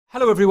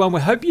Hello everyone, we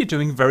hope you're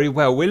doing very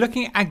well. We're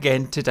looking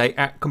again today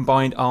at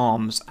combined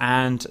arms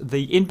and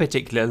in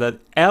particular the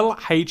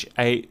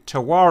LHA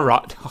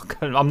Tarawa.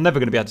 I'm never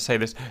going to be able to say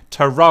this.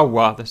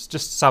 Tarawa. There's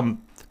just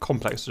some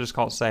complex, I just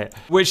can't say it.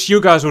 Which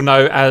you guys will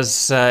know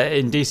as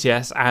in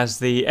DCS as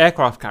the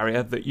aircraft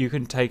carrier that you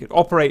can take and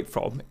operate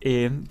from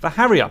in the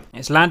Harrier.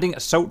 It's landing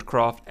assault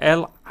craft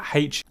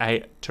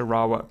LHA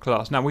Tarawa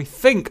class. Now we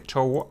think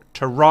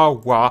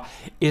Tarawa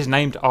is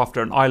named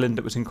after an island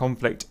that was in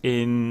conflict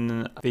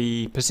in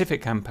the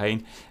Pacific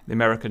campaign, the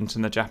Americans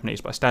and the Japanese,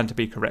 but I stand to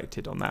be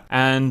corrected on that.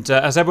 And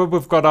as ever,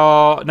 we've got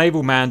our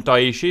naval man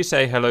Daishi.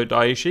 Say hello,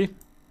 Daishi.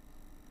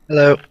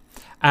 Hello.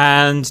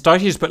 And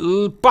Daishi's put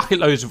bucket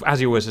loads of,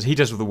 as he always does, he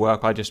does all the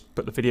work, I just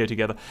put the video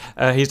together.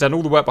 He's done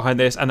all the work behind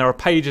this, and there are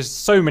pages,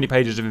 so many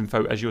pages of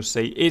info, as you'll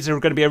see. It's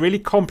going to be a really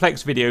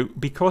complex video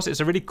because it's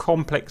a really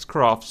complex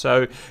craft.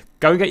 So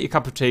go and get your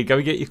cup of tea, go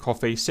and get your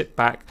coffee, sit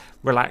back,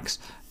 relax,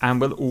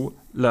 and we'll all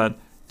learn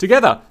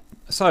together.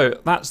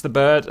 So that's the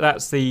bird,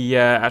 that's the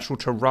actual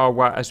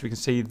Tarawa, as we can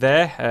see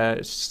there.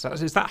 Is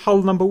that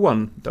hull number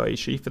 1,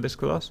 Daishi, for this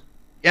class?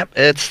 Yep,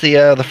 it's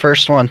the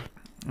first one.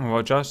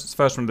 Well, just it's the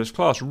first one of this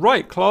class.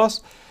 Right,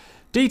 class.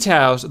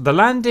 Details. The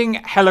landing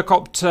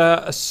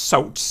helicopter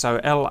assault, so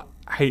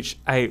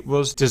LHA,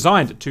 was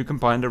designed to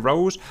combine the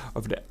roles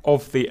of the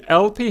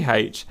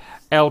LPH,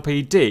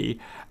 LPD,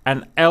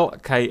 and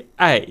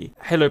LKA,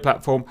 helo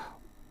platform,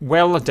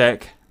 well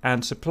deck,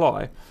 and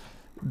supply.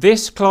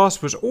 This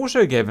class was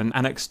also given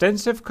an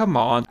extensive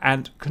command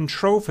and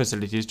control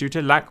facilities due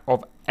to lack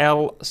of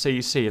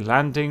LCC,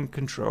 landing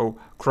control,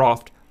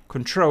 craft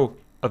control,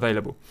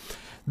 available.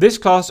 This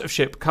class of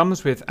ship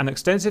comes with an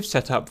extensive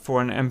setup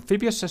for an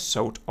amphibious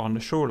assault on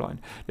the shoreline.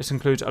 This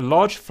includes a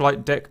large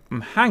flight deck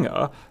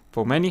hangar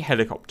for many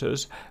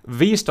helicopters,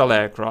 V-style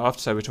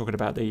aircraft, so we're talking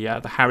about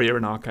the Harrier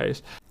in our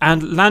case,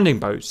 and landing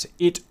boats.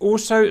 It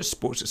also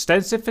sports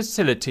extensive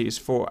facilities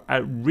for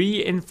a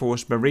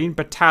reinforced marine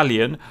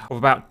battalion of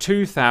about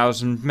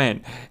 2,000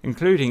 men,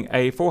 including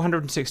a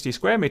 460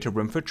 square meter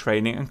room for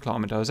training and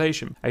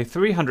acclimatization, a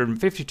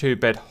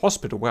 352-bed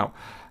hospital,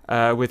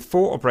 with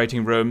 4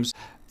 operating rooms,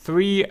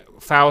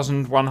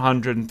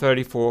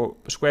 3,134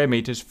 square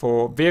meters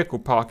for vehicle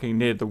parking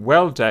near the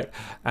well deck,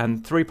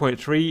 and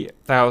 3.3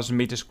 thousand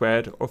meters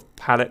squared of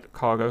pallet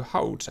cargo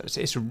hold. So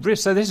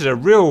this is a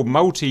real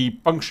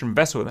multi-function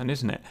vessel then,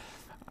 isn't it?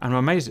 And I'm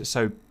amazed it's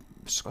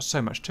got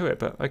so much to it,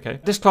 but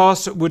okay. This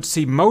class would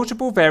see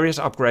multiple various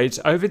upgrades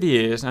over the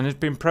years and has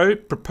been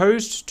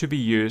proposed to be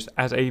used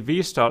as a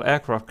V-style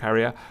aircraft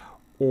carrier,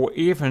 or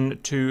even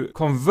to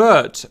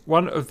convert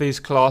one of these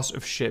class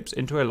of ships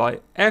into a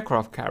light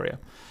aircraft carrier.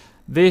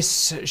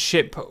 This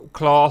ship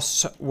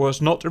class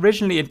was not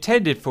originally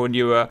intended for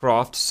newer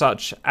craft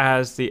such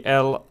as the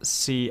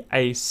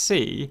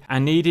LCAC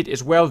and needed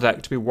its well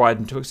deck to be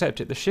widened to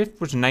accept it. The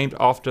ship was named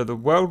after the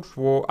World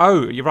War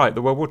II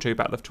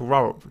Battle of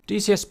Tarawa.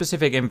 DCS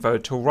specific info: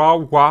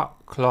 Tarawa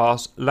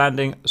class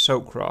landing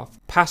assault craft.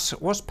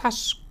 What's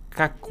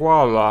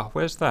Pascagoula?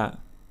 Where's that?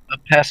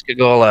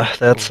 Pascagoula.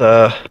 That's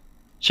a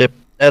ship.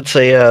 That's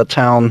a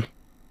town.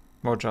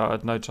 Roger, I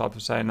had no type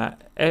of saying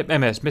that.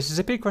 MS,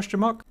 Mississippi,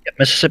 question mark? Yep,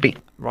 Mississippi.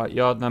 Right,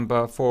 yard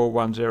number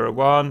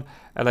 4101,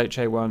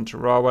 LHA1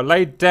 Tarawa.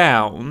 Laid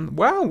down,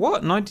 wow,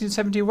 what,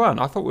 1971?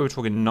 I thought we were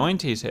talking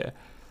 90s here.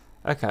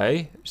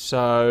 Okay,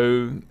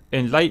 so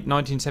in late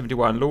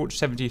 1971, launched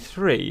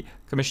 73,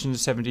 commissioned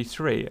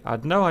 73. I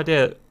had no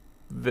idea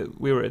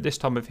that we were at this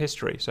time of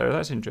history, so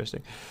that's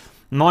interesting.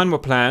 9 were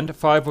planned,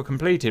 5 were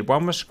completed,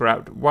 1 was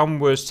scrapped, 1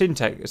 was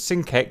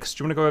Synkex.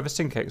 Do you want to go over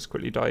Synkex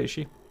quickly,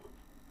 Daishi?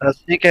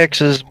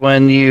 Synkex is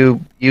when you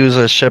use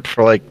a ship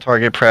for like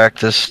target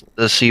practice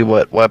to see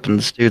what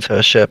weapons do to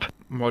a ship.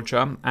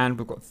 Roger, and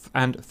we've got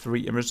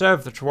 3 in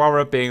reserve. The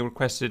Tarawa being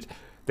requested,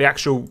 the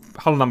actual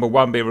hull number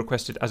 1 being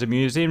requested as a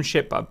museum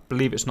ship, but I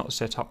believe it's not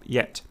set up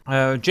yet.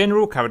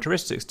 General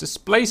characteristics: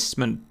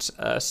 displacement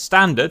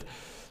standard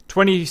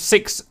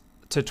 26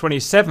 to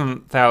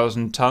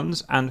 27,000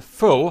 tons, and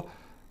full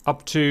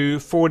up to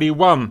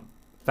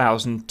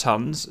 41,000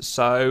 tons.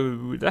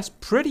 So that's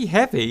pretty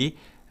heavy.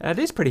 It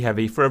is pretty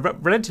heavy for a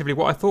relatively,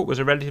 what I thought was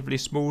a relatively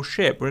small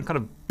ship. We're in kind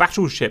of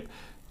battleship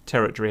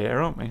territory here,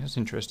 aren't we? That's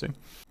interesting.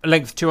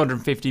 Length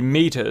 250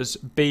 meters,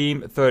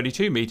 beam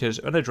 32 meters,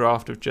 and a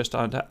draft of just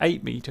under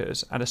 8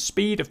 meters, and a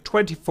speed of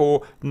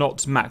 24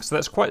 knots max. So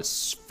that's quite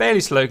fairly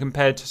slow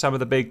compared to some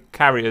of the big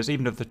carriers,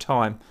 even of the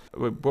time.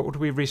 What did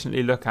we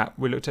recently look at?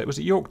 We looked at, was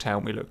it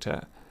Yorktown we looked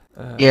at?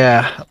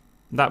 Yeah.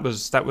 That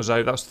was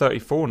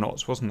 34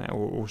 knots, wasn't it,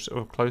 or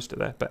close to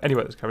there? But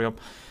anyway, let's carry on.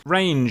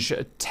 Range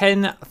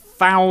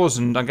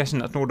 10,000. I'm guessing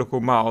that's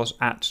nautical miles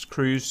at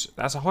cruise.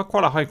 That's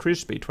quite a high cruise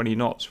speed, 20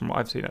 knots from what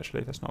I've seen.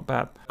 Actually, that's not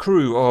bad.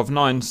 Crew of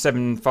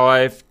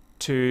 975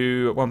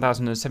 to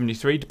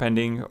 1,073,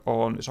 depending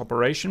on its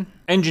operation.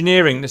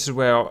 Engineering. This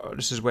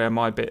is where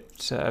my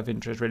bit of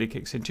interest really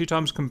kicks in. 2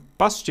 times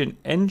combustion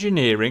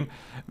engineering,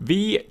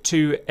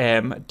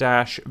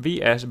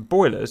 V2M-VS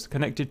boilers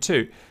connected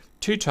to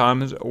 2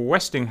 times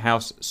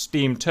Westinghouse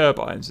steam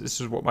turbines. This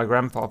is what my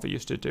grandfather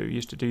used to do. He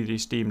used to do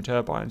these steam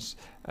turbines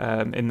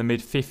in the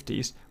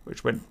mid-50s,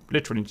 which went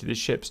literally into these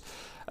ships.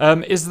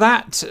 Is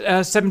that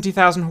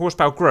 70,000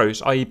 horsepower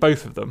gross, i.e.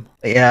 both of them?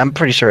 Yeah, I'm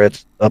pretty sure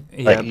it's up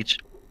by each.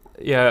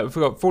 Yeah, we've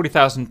got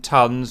 40,000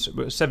 tons,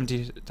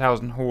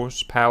 70,000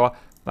 horsepower.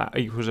 That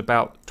equals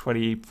about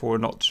 24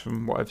 knots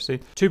from what I've seen.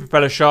 2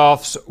 propeller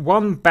shafts,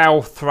 1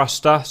 bow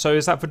thruster. So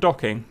is that for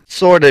docking?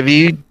 Sort of.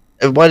 You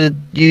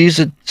use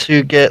it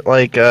to get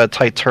like a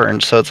tight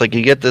turn. So it's like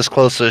you get this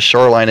close to the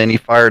shoreline and you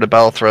fire the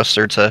bow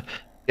thruster to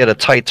get a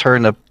tight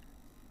turn to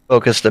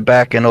focus the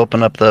back and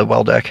open up the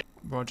well deck.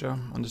 Roger,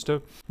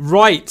 understood.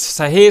 Right,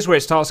 so here's where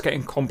it starts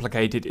getting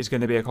complicated. It's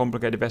going to be a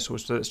complicated vessel,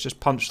 so let's just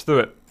punch through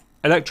it.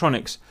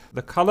 Electronics.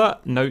 The colour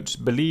notes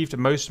believed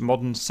most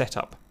modern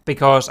setup.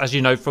 Because, as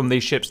you know, from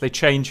these ships, they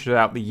change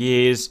throughout the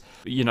years.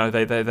 You know,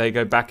 they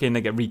go back in,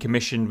 they get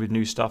recommissioned with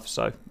new stuff.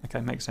 So,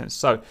 okay, makes sense.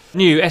 So,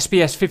 new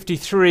SPS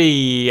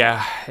 53.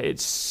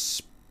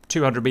 It's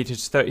 200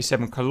 meters,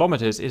 37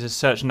 kilometers. Is a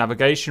search and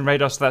navigation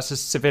radar. So that's a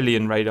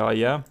civilian radar,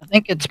 yeah? I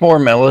think it's more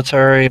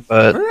military,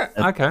 but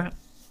okay.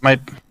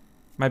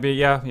 Maybe,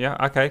 yeah,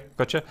 okay,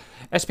 gotcha.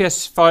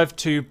 SPS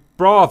 52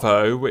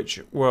 Bravo,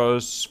 which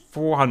was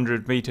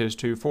 400 meters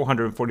to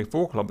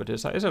 444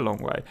 kilometers, that is a long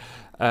way.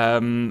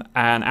 An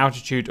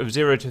altitude of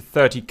 0 to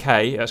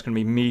 30k, that's going to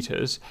be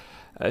meters.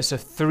 It's a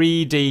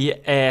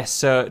 3D air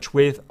search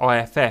with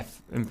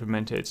IFF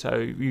implemented. So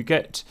you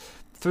get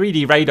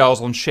 3D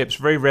radars on ships,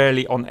 very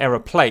rarely on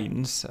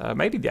aeroplanes.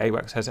 Maybe the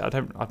AWACS has it,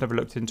 I've never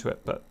looked into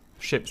it, but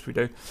ships we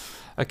do.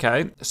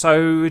 Okay,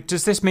 so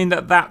does this mean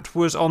that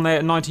was on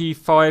there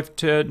 95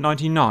 to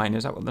 99?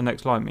 Is that what the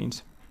next line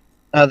means?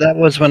 That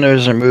was when it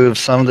was removed.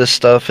 Some of this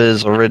stuff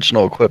is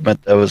original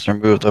equipment that was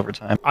removed over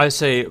time. I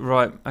see,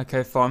 right,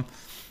 okay, fine.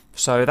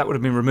 So that would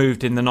have been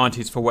removed in the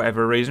 90s for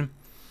whatever reason.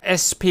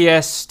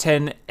 SPS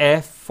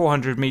 10F,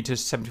 400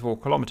 meters, 74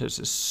 kilometers.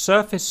 A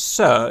surface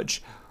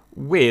search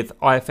with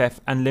IFF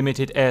and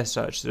limited air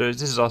search. So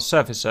this is our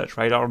surface search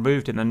radar,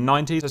 removed in the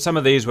 90s. So some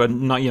of these were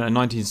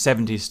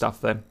 1970s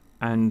stuff then.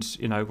 And,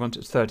 you know, once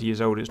it's 30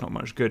 years old, it's not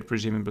much good,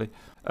 presumably.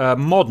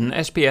 Modern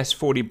SPS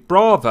 40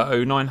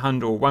 Bravo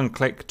 900 or 1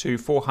 click to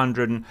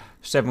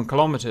 407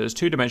 kilometers,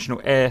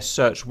 2-dimensional air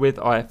search with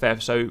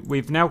IFF. So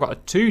we've now got a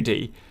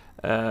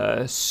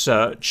 2D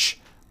search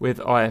with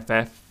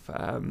IFF.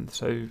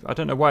 So I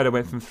don't know why they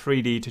went from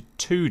 3D to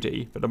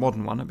 2D, but the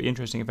modern one. It'd be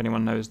interesting if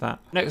anyone knows that.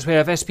 Next we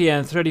have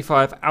SPN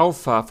 35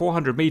 Alpha,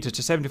 400 meters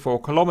to 74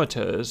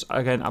 kilometers,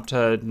 again up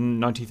to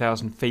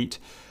 90,000 feet.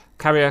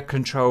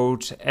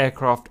 Carrier-controlled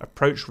aircraft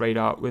approach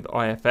radar with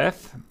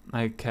IFF.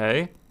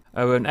 Okay.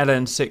 An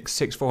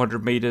LN6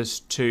 400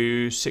 meters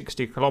to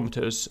 60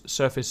 kilometers,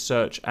 surface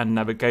search and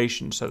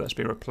navigation. So that's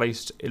been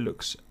replaced, it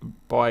looks,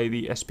 by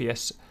the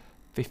SPS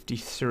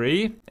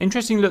 53.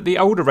 Interesting that the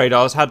older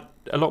radars had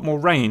a lot more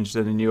range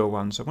than the newer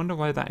ones. I wonder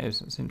why that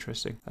is. That's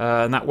interesting.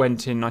 And that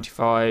went in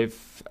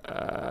 95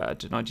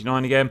 to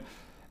 99 again.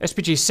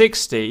 SPG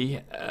 60,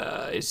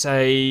 it's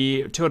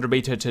a 200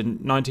 meter to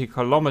 90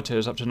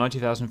 kilometers, up to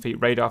 90,000 feet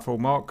radar for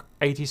Mark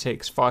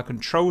 86 fire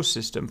control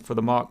system for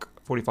the Mark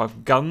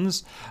 45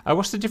 guns.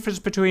 What's the difference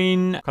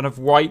between kind of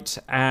white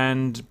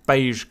and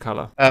beige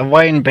color?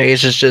 White and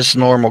beige is just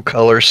normal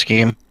color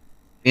scheme.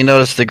 You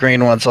notice the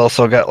green one's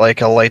also got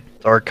like a light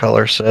dark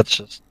color, so it's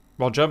just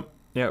Roger.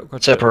 Yeah,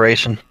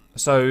 separation.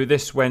 So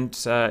this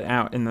went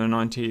out in the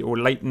 90s or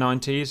late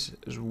 90s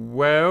as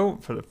well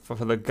for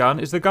the gun.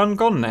 Is the gun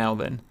gone now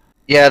then?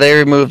 Yeah, they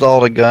removed all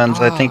the guns.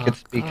 I think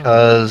it's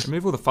because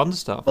remove all the fun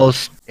stuff.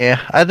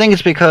 I think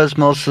it's because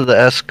most of the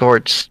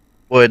escorts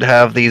would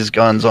have these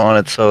guns on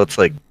it, so it's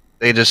like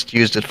they just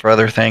used it for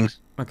other things.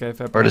 Okay,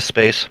 fair. Or to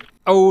space.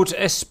 Old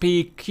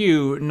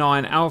SPQ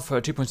 9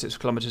 Alpha, 2.6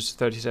 kilometers to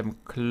 37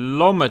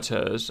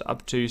 kilometers,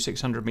 up to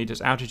 600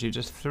 meters altitude,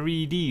 just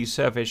 3D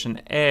surface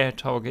and air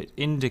target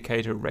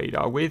indicator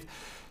radar with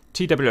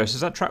TWS. Is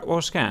that track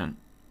or scan?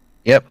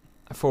 Yep.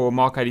 For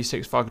Mark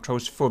 86 fire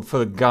controls for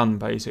the gun,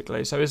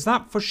 basically. So is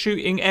that for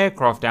shooting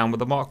aircraft down with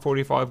the Mark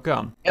 45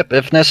 gun? Yep,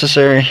 if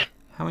necessary.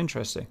 How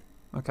interesting.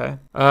 Okay.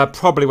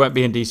 Probably won't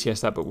be in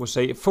DCS that, but we'll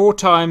see. 4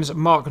 times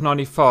Mark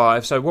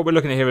 95. So what we're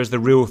looking at here is the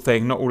real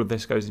thing. Not all of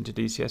this goes into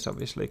DCS,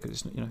 obviously,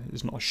 because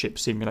it's not a ship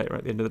simulator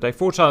at the end of the day.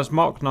 4 times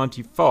Mark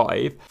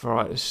 95.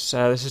 Right.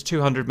 So this is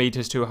 200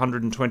 meters to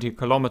 120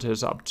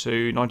 kilometers, up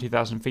to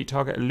 90,000 feet.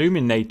 Target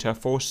illuminator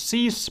for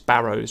Sea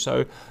Sparrow.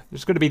 So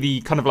it's going to be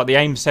the kind of like the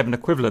AIM 7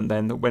 equivalent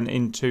then that went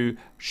into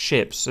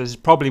ships. So this is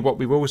probably what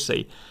we will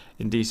see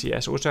in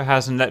DCS. Also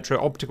has an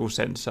electro-optical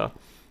sensor.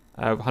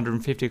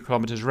 150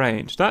 kilometers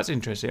range. That's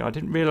interesting. I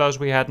didn't realize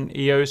we had an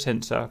EO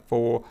sensor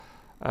for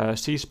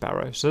Sea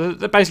Sparrow. So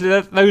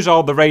basically, those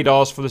are the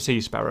radars for the Sea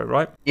Sparrow,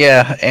 right?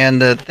 Yeah,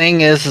 and the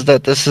thing is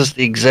that this is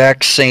the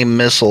exact same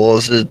missile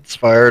as it's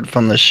fired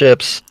from the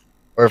ships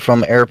or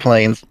from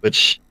airplanes,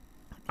 which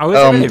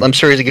I'm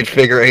sure you could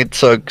figure out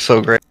so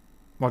great.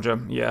 Roger,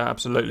 yeah,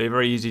 absolutely.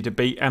 Very easy to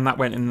beat. And that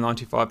went in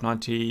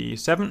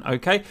 95-97.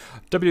 Okay.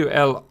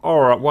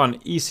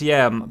 WLR1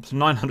 ECM, up to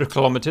 900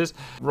 kilometers.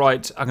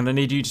 Right, I'm going to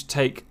need you to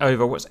take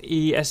over. What's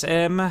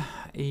ESM?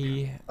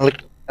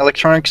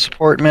 Electronic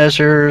support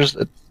measures.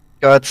 It's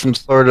got some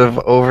sort of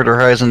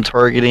over-the-horizon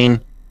targeting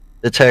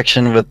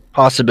detection with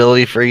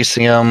possibility for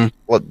ECM.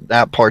 Well,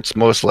 that part's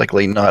most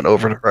likely not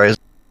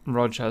over-the-horizon.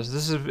 Roger.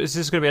 So is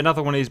this going to be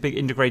another one of these big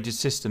integrated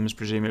systems,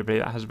 presumably,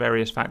 that has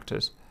various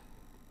factors?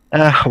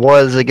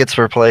 It gets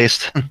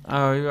replaced.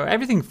 Oh,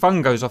 everything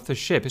fun goes off the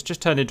ship. It's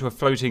just turned into a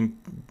floating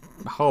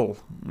hull.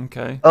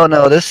 Okay. Oh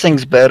no, this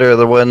thing's better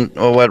than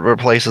what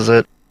replaces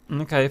it.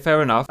 Okay,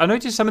 fair enough. I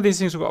noticed some of these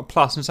things have got a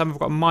plus and some have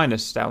got a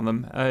minus down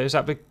them. Is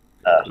that because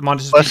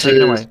minus has been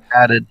taken away?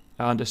 Added.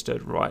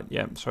 Understood, right.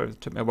 Yeah, sorry, it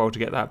took me a while to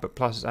get that, but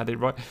plus is added,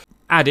 right.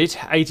 Added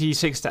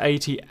 86 to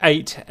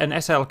 88, an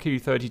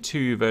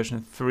SLQ32 version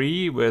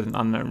 3 with an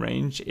unknown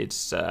range.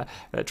 It's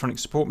electronic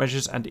support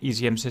measures and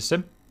ECM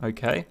system.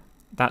 Okay.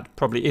 That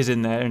probably is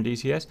in there in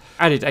DCS.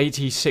 Added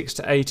 86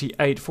 to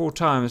 88 4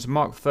 times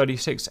Mark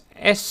 36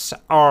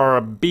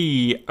 SRBOC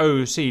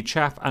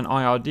chaff and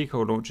IR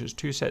decoy launchers,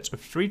 2 sets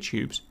of 3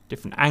 tubes,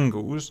 different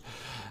angles,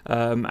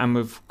 and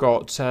we've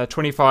got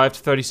 25 to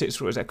 36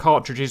 what is it,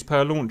 cartridges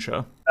per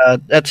launcher.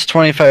 That's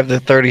 25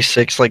 to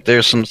 36. Like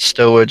there's some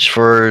stowage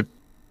for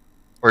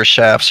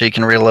shaft, so you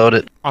can reload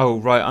it. Oh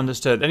right,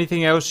 understood.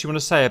 Anything else you want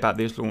to say about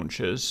these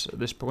launchers at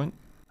this point?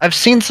 I've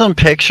seen some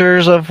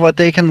pictures of what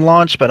they can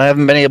launch, but I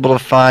haven't been able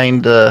to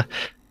find the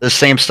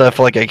same stuff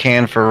like I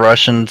can for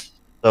Russians.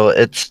 So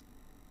it's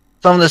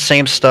some of the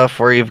same stuff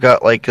where you've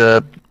got like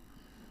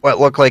what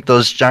look like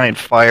those giant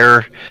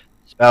fire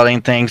spouting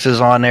things is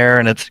on there,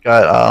 and it's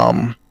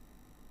got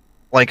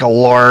like a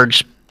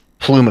large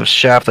plume of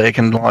shaft that it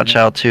can launch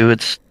out to.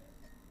 It's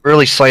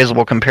really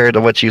sizable compared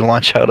to what you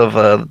launch out of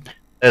the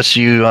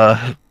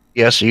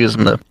SUs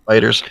and the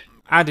fighters.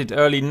 Added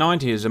early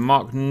 90s, a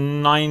Mark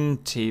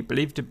 90,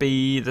 believed to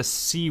be the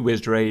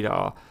Seawiz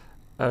radar.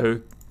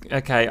 Oh,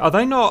 okay. Are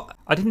they not?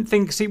 I didn't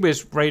think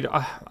Seawiz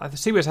radar.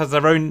 Seawiz has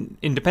their own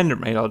independent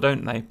radar,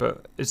 don't they?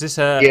 But is this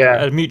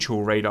a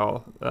mutual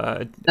radar?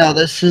 No,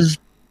 this is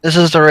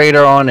the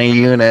radar on a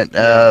unit.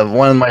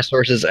 One of my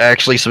sources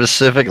actually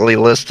specifically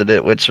listed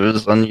it, which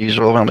was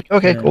unusual. I'm like,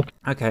 okay, cool.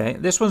 Okay,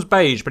 this one's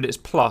beige, but it's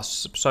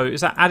plus. So is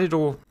that added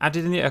or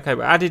added in the? Okay,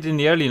 but added in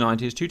the early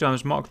 90s, 2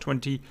 times Mark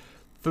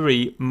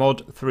 23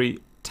 Mod 3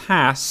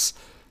 TAS,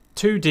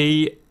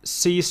 2D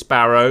Sea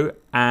Sparrow,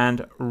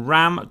 and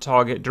RAM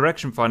target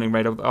direction finding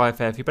radar with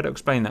IFF. You better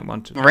explain that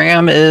one to me.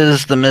 RAM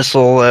is the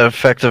missile that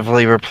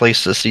effectively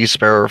replaced the Sea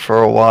Sparrow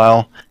for a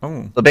while.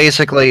 Oh. So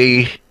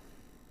basically,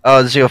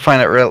 as you'll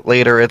find out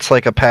later, it's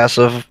like a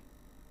passive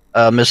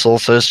missile,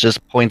 so it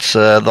just points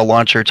the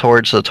launcher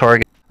towards the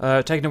target.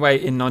 Taken away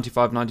in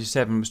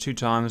 95-97 was 2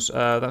 times.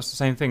 That's the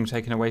same thing,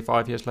 taken away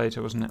 5 years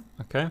later, wasn't it?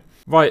 Okay.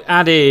 Right,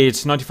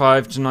 added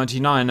 95 to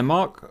 99. A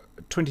Mark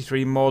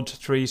 23 Mod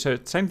 3, so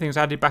same thing as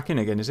added back in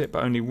again, is it?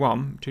 But only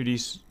 1.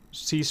 2D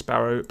Sea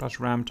Sparrow plus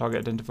RAM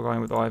target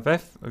identifying with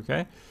IFF.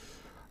 Okay.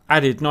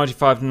 Added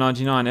 95 to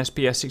 99.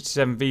 SPS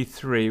 67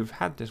 V3. We've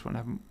had this one,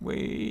 haven't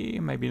we?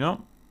 Maybe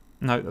not.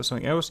 No, that's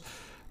something else.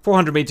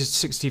 400 meters to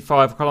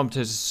 65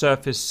 kilometers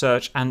surface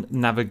search and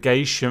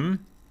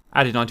navigation.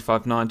 Added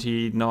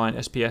 95-99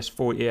 SPS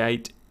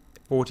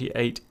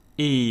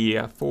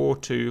 48E 4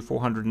 to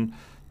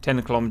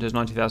 410 kilometers,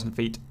 90,000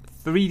 feet.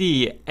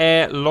 3D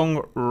air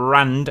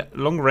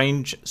long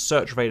range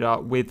search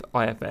radar with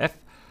IFF.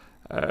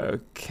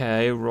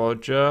 Okay,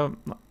 Roger.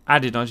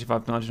 Added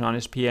 95-99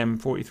 SPM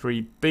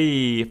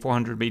 43B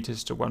 400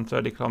 meters to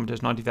 130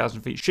 kilometers,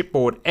 90,000 feet.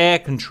 Shipboard air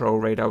control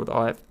radar with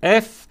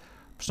IFF.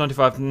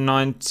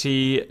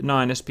 95-99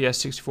 SPS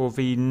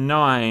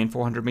 64V9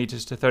 400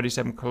 meters to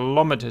 37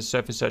 kilometers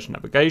surface search and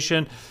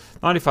navigation.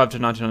 95 to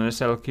 99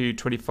 SLQ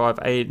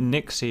 25A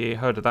Nixie,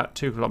 heard of that,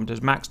 2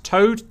 kilometers max.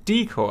 Towed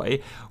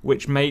decoy,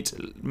 which makes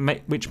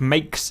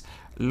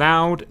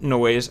loud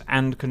noise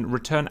and can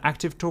return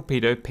active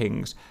torpedo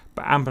pings,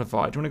 but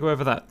amplified. Do you want to go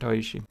over that,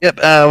 Daishi? Yep.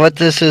 What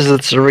this is,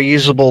 it's a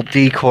reusable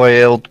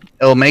decoy.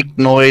 It'll make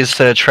noise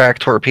to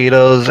attract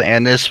torpedoes,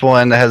 and this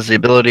one has the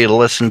ability to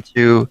listen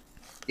to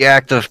the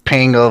active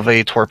ping of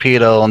a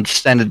torpedo and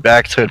send it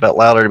back to it a bit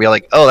louder to be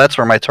like, oh, that's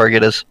where my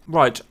target is.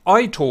 Right.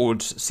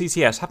 ITORDS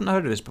CCS, haven't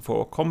heard of this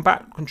before.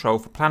 Combat control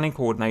for planning,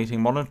 coordinating,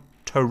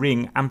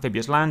 monitoring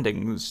amphibious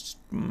landings.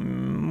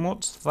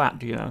 What's that,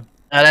 do you know?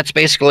 That's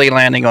basically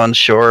landing on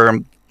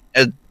shore.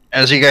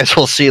 As you guys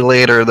will see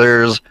later,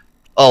 there's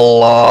a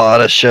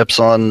lot of ships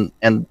and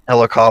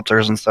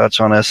helicopters and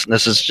such on this. And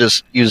this is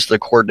just used to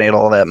coordinate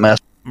all that mess.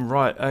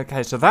 Right.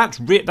 Okay. So that's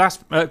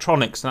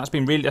electronics, and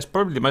that's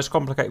probably the most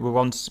complicated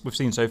ones we've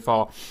seen so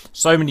far.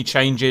 So many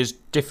changes,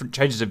 different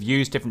changes of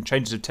use, different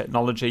changes of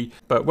technology.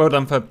 But well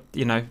done for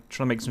trying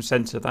to make some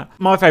sense of that.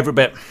 My favourite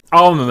bit,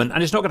 armament,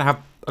 and it's not going to have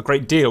a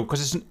great deal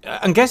because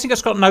I'm guessing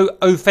it's got no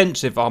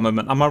offensive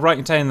armament. Am I right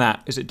in saying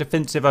that? Is it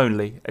defensive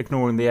only,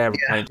 ignoring the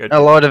aeroplane? Yeah,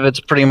 a lot of it's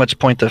pretty much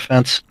point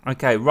defense.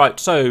 Okay. Right.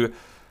 So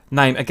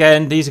name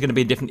again. These are going to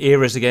be different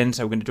eras again.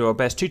 So we're going to do our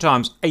best. 2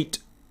 times 8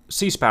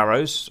 Sea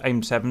Sparrows,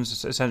 aimed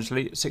 7s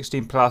essentially,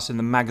 16 plus in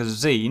the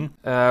magazine,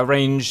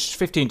 range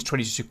 15 to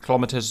 22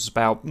 kilometers,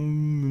 about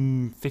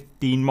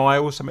 15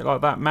 miles, something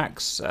like that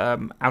max,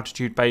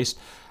 altitude based,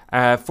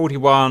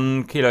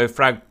 41 kilo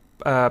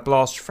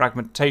blast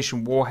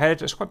fragmentation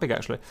warhead. It's quite big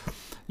actually.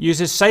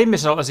 Uses same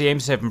missile as the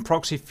AIM-7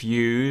 proxy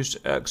fuse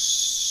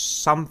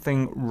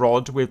something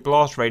rod with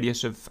blast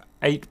radius of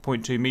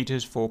 8.2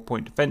 meters for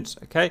point defense.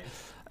 Okay.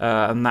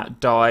 And that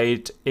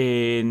died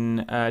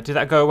in... did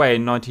that go away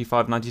in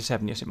 95,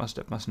 97? Yes, it must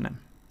have, mustn't it?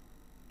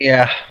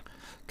 Yeah.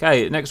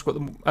 Okay, next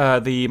we've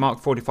got the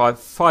Mark 45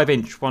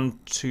 5-inch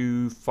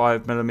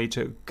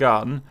 125mm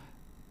gun.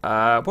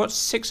 What's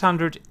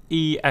 600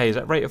 EA? Is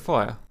that rate of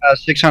fire?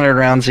 600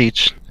 rounds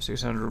each.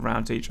 600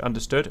 rounds each,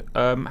 understood.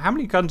 How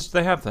many guns did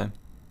they have then?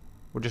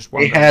 Or just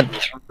one? They had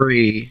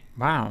 3.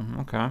 Wow,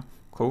 okay,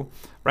 cool.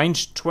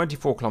 Range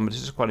 24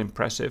 kilometers is quite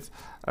impressive.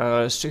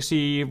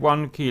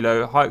 61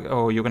 kilo.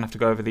 Oh, you're going to have to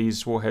go over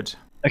these warheads.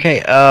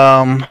 Okay,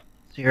 so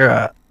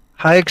you're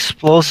high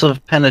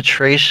explosive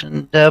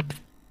penetration depth,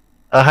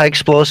 a high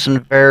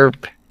explosive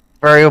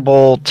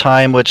variable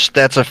time, which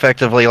that's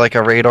effectively like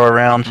a radar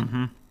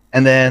round.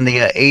 And then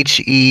the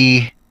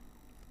HE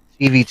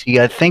CVT,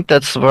 I think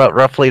that's about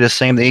roughly the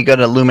same. Then you got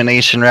an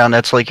illumination round,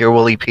 that's like your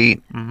Willie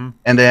Pete. And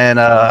then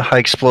high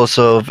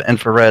explosive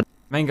infrared.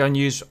 Main gun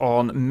used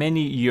on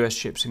many US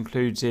ships,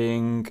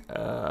 including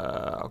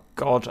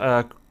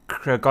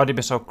guided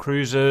missile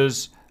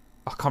cruisers.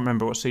 I can't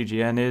remember what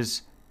CGN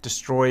is.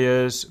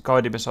 Destroyers,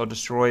 guided missile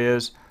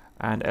destroyers,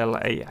 and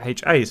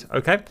LHAs.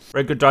 Okay,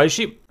 very good die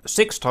sheet.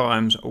 6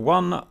 times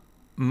 1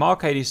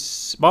 Mark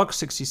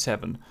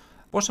 67.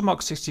 What's a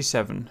Mark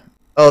 67?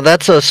 Oh,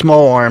 that's a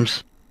small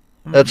arms.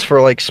 That's for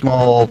like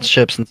small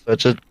ships and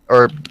such,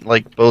 or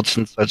like boats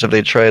and such. If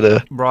they try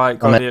to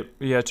got it.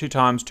 Yeah, 2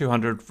 times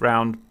 200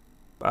 round.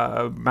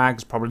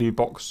 Mags, probably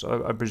box,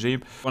 I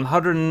presume.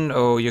 100.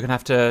 Oh, you're gonna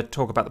have to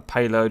talk about the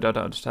payload. I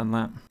don't understand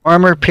that.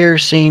 Armor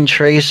piercing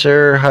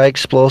tracer, high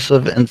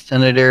explosive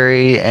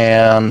incendiary,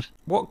 and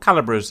what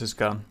caliber is this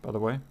gun, by the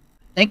way? I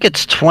think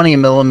it's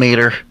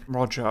 20mm.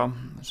 Roger.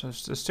 So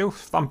they're still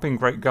thumping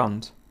great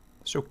guns.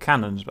 Still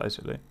cannons,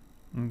 basically.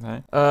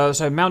 Okay.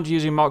 So mount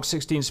using Mark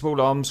 16 small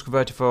arms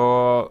converted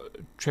for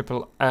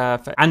for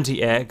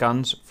anti-air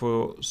guns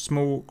for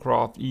small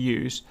craft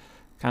use.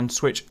 Can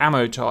switch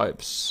ammo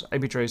types,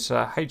 AB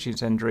Tracer, H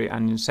incendiary,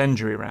 and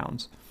incendiary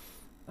rounds.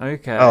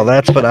 Okay. Oh,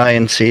 that's what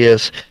INC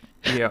is.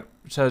 Yeah.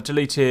 So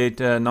deleted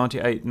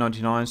 98,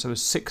 99. So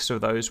there's 6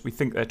 of those. We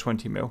think they're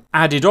 20mm.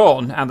 Added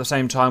on at the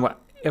same time,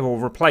 or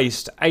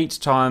replaced 8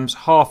 times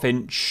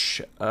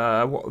half-inch.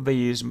 What are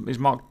these? Is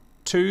Mark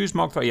 2s?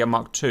 Mark 3? Yeah,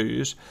 Mark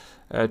 2s.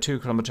 2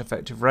 kilometer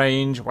effective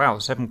range. Wow,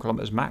 7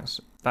 kilometers max.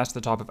 That's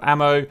the type of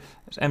ammo.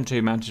 It's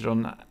M2 mounted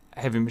on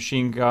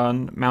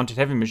mounted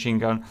heavy machine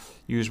gun,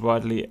 used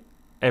widely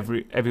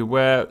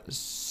everywhere.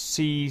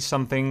 See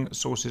something,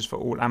 sources for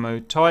all ammo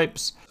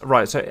types.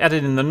 Right, so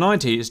added in the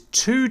 90s,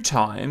 2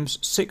 times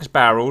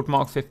 6-barreled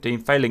Mark 15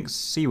 phalanx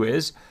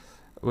Seawiz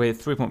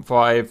with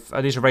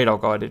 3.5, these are radar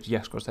guided,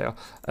 yes, of course they are,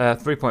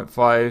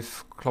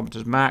 3.5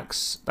 kilometers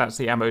max. That's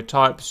the ammo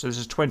type. So this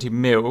is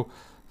 20mm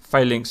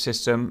phalanx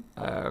system,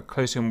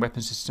 close-in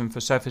weapon system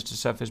for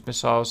surface-to-surface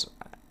missiles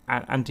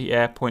and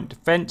anti-air point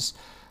defense.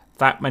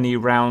 That many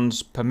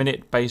rounds per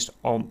minute based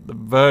on the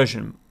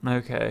version.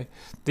 Okay.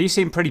 These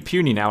seem pretty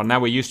puny now.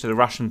 Now we're used to the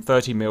Russian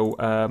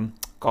 30mm,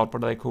 God,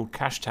 what are they called?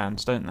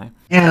 Kashtans, don't they?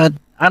 Yeah,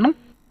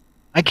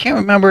 I can't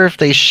remember if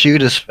they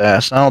shoot as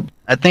fast. I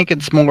think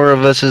it's more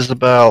of this is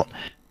about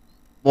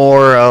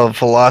more of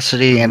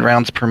velocity and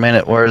rounds per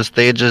minute, whereas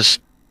they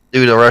just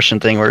do the Russian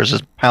thing, whereas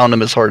just pound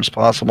them as hard as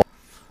possible.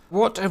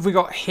 What have we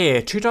got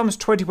here? 2 times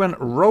 21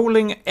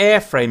 rolling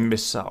airframe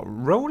missile.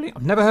 Rolling?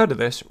 I've never heard of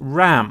this.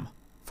 RAM.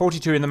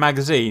 42 in the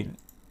magazine.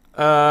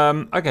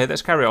 Okay,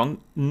 let's carry on.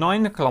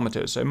 9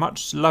 kilometers, so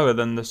much lower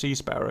than the Sea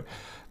Sparrow.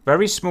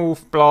 Very small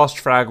blast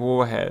frag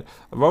warhead.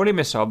 A rolling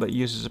missile that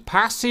uses a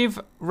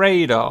passive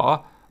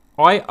radar,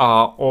 IR,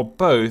 or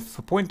both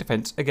for point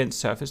defense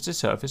against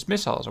surface-to-surface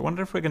missiles. I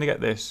wonder if we're going to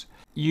get this.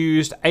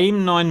 Used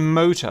AIM-9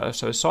 motor,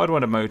 so a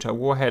Sidewinder motor,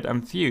 warhead,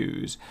 and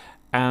fuse,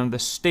 and the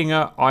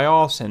Stinger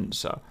IR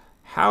sensor.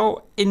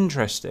 How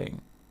interesting.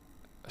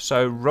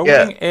 So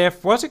rolling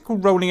why is it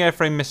called rolling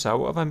airframe missile?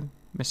 What have I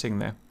missing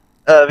there?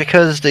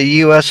 Because the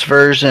US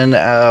version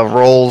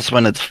rolls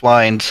when it's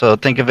flying, so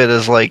think of it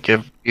as like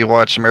if you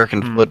watch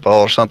American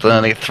football or something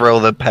and they throw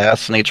the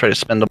pass and they try to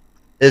spin the...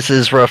 This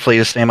is roughly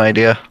the same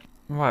idea.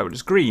 Right, well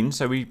it's green,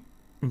 so we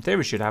in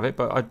theory should have it,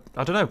 but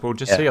I don't know, we'll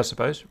just see I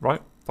suppose.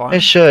 Right, fine.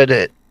 It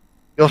should.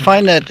 You'll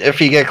find that if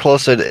you get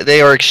closer,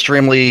 they are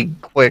extremely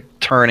quick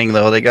turning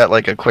though. They got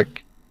like a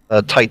quick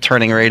tight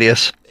turning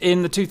radius.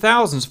 In the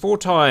 2000s, 4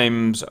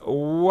 times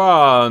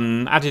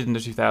 1 added in the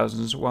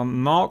 2000s, 1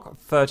 Mark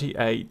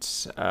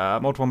 38,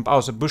 Model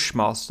 1, so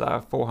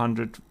Bushmaster,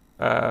 400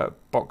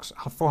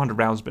 400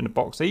 rounds in a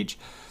box each,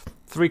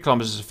 3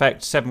 kilometers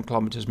effect, 7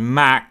 kilometers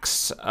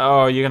max.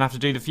 Oh, you're gonna have to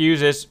do the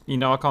fuses. You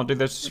know I can't do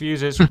those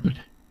fuses.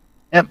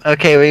 Yep.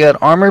 Okay, we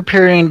got armor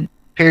piercing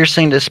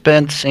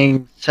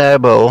dispensing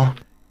sabo.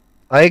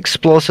 high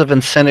explosive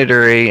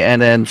incendiary,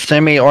 and then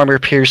semi-armor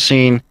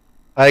piercing,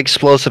 high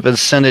explosive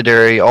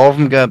incendiary. All of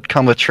them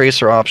come with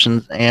tracer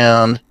options,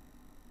 and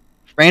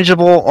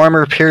rangeable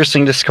armor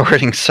piercing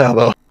discarding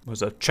salvo.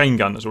 Was a chain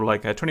gun as well,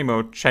 like a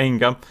 20mm chain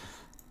gun.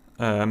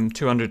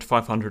 200 to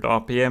 500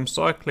 RPM,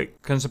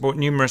 cyclic, can support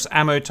numerous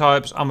ammo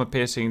types, armor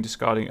piercing,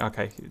 discarding.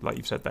 Okay, like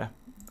you've said there.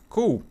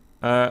 Cool.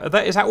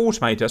 Is that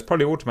automated? That's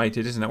probably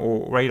automated, isn't it?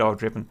 Or radar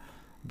driven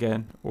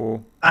again?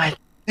 Or I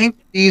think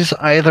these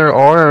either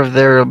are or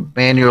they're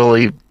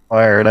manually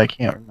fired. I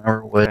can't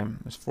remember what.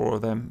 There's 4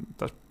 of them.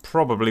 That's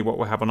probably what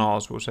we'll have on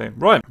ours, we'll see.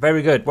 Right,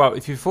 very good. Well,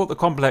 if you thought the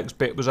complex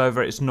bit was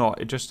over, it's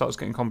not. It just starts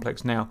getting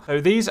complex now. So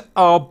these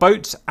are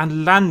boats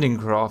and landing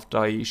craft,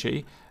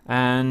 Daiichi.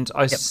 And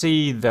I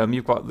see them.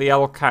 You've got the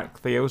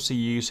LCAC, the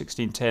LCU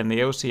 1610, the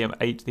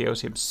LCM8, the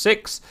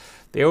LCM6,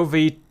 the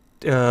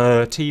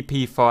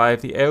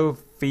LVTP5, the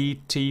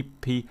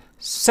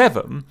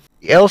LVTP7.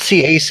 The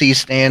LCAC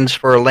stands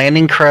for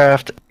Landing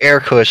Craft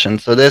Air Cushion.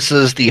 So this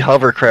is the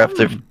hovercraft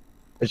that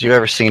you've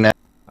ever seen.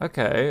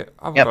 Okay,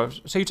 hovercraft.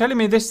 Yep. So you're telling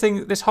me this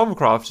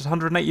hovercraft is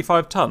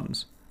 185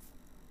 tons?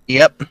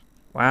 Yep.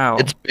 Wow.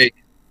 It's big.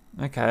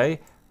 Okay.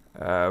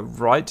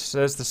 Right, so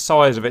there's the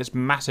size of it. It's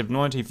massive,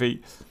 90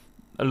 feet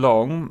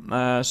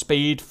long.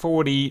 Speed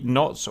 40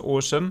 knots,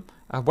 awesome.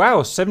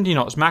 Wow, 70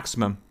 knots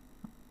maximum.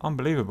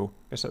 Unbelievable.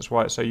 Guess that's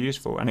why it's so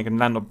useful. And it can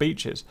land on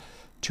beaches.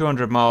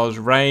 200 miles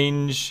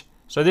range.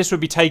 So this would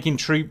be taking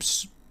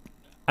troops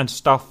and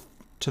stuff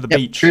to the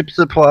beach. Troop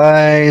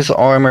supplies,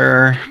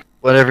 armor,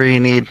 whatever you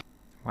need.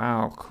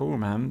 Wow, cool,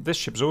 man. This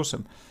ship's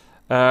awesome.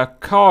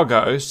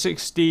 Cargo,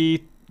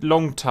 60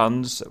 long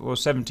tons or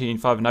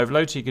 17.5 and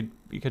overload. So you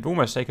could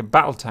almost take a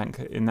battle tank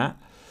in that.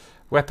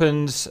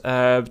 Weapons, 2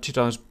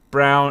 times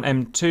Brown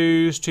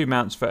M2s, 2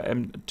 mounts for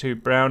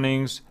M2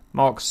 Brownings,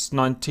 Marks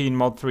 19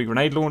 Mod 3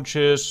 grenade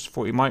launchers,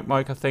 40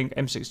 Mike I think,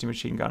 M60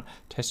 machine gun,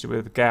 tested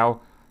with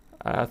GAU,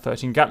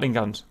 13 Gatling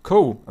guns.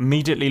 Cool.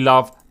 Immediately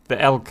love the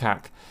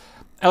LCAC.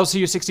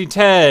 LCU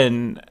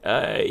 1610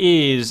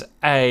 is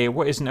a...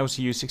 What is an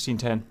LCU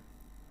 1610?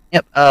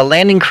 Yep,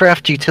 landing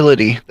craft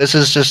utility. This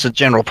is just a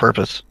general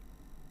purpose.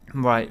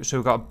 Right, so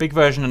we've got a big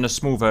version and a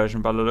small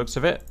version by the looks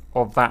of it,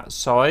 of that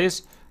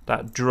size,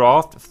 that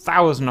draft,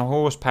 1,000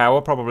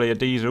 horsepower, probably a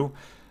diesel.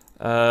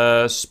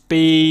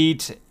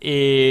 Speed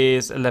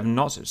is 11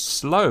 knots, it's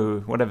slow,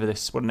 whatever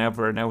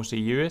an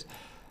LCU is.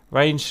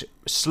 Range,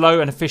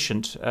 slow and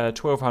efficient,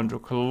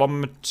 1,200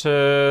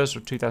 kilometers or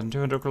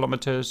 2,200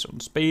 kilometers on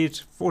speed,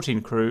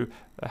 14 crew,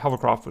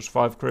 hovercraft was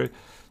 5 crew,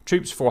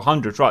 troops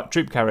 400, right,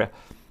 troop carrier.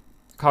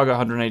 Cargo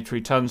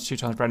 183 tons, 2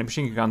 times Browning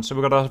machine gun. So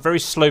we've got a very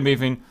slow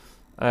moving.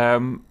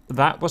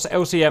 That was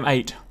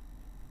LCM8.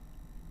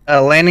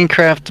 Landing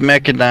craft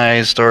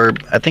mechanized, or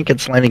I think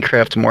it's landing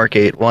craft Mark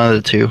 8, one of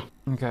the two.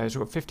 Okay, so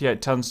we've got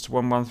 58 tons to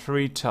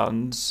 113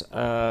 tons,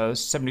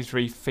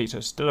 73 feet. So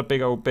still a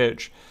big old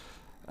bitch.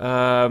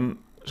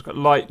 It's got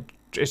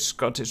it's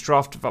got its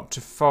draft of up to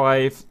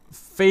 5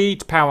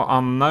 feet. Power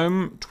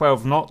unknown,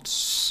 12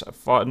 knots,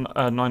 9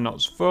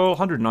 knots full,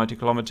 190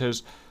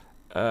 kilometers.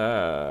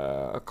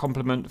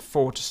 Complement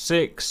 4 to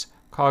 6.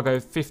 Cargo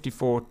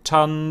 54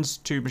 tons,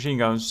 2 machine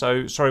guns.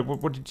 So, sorry,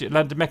 what did you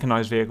land a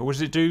mechanized vehicle? What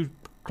does it do?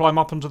 Climb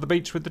up onto the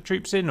beach with the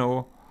troops in,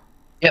 or?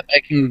 Yep,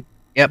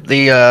 Yep,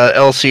 the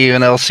LCU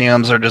and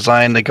LCMs are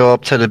designed to go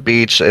up to the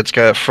beach. It's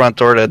got a front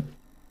door that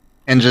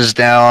hinges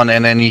down,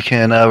 and then you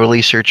can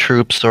release your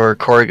troops or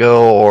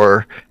cargo,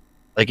 or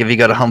like if you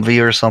got a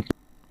Humvee or something.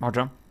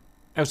 Roger.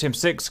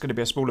 LCM6 is going to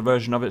be a smaller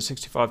version of it,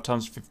 65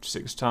 tons,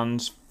 56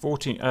 tons,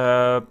 14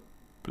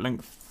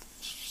 length.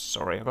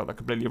 Sorry, I got that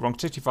completely wrong.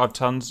 65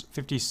 tons,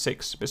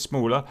 56, a bit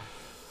smaller.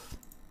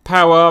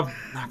 Power,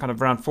 kind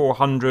of around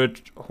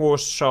 400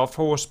 shaft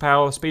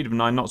horsepower, speed of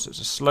 9 knots.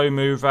 It's a slow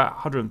mover,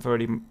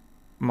 130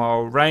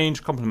 mile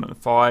range, complement of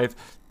 5,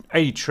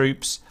 80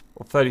 troops,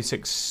 or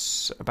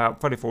 36, about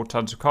 34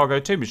 tons of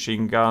cargo, 2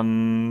 machine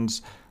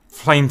guns,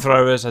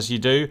 flamethrowers as you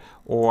do,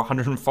 or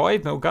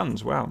 105 mil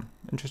guns. Wow,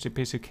 interesting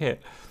piece of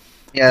kit.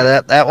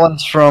 Yeah, that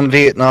one's from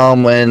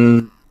Vietnam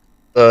when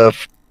the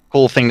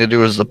cool thing to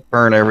do is to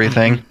burn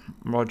everything.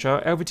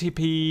 Roger.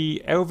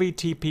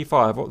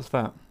 LVTP5, what's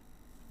that?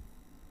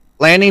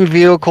 Landing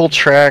vehicle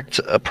tracked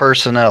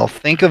personnel.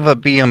 Think of a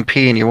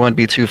BMP and you wouldn't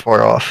be too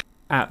far off.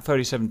 At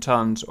 37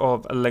 tons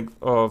of a length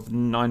of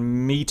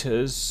 9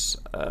 meters.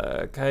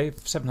 Okay,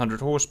 700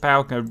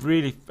 horsepower. Can go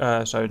really,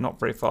 so not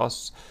very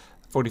fast.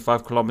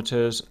 45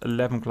 kilometers,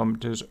 11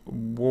 kilometers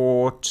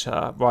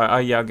water. Right,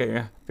 yeah, I'm getting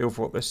a feel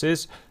for what this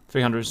is.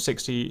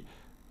 306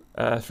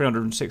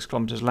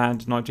 kilometers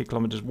land, 90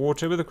 kilometers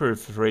water with a crew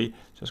of 3. So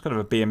it's kind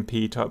of a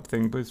BMP type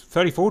thing with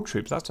 34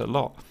 troops. That's a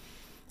lot.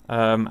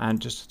 And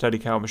just a 30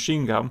 cal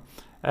machine gun.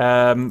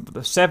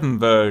 The 7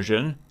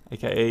 version,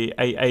 aka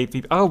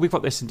AAVP. Oh, we've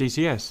got this in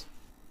DCS.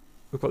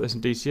 We've got this in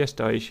DCS,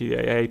 Daiichi,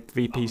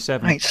 the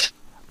AAVP7. Nice.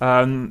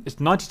 It's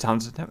 90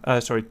 tons.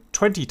 Sorry,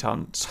 20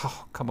 tons.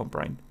 Oh, come on,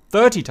 brain.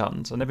 30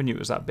 tons. I never knew it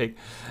was that big.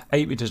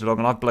 8 meters long,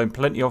 and I've blown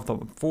plenty of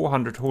them.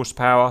 400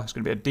 horsepower. It's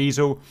going to be a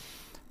diesel.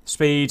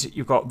 Speed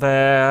you've got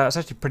there. It's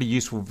actually a pretty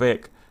useful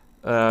Vic.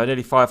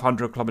 Nearly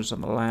 500 kilometers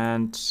on the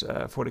land,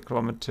 40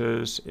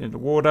 kilometers in the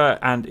water,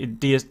 and it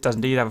does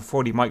indeed have a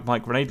 40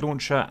 Mike grenade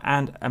launcher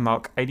and a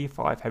Mark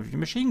 85 heavy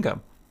machine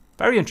gun.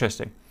 Very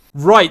interesting.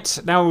 Right,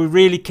 now we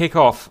really kick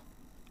off.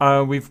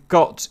 We've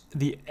got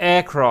the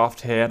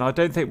aircraft here, and I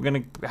don't think we're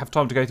going to have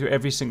time to go through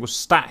every single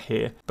stat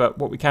here, but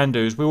what we can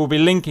do is we will be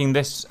linking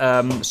this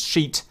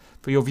sheet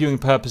for your viewing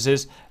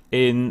purposes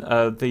in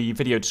the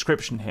video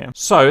description here.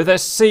 So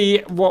let's see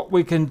what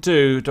we can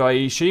do,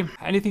 Daishi.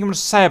 Anything you want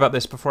to say about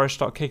this before I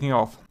start kicking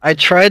off? I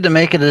tried to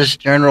make it as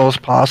general as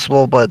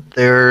possible, but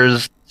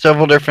there's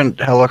several different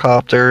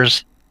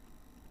helicopters.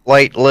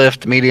 Light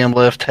lift, medium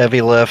lift,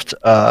 heavy lift.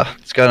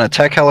 It's got an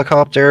attack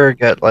helicopter,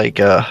 got like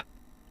a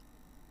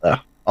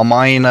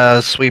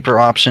mine sweeper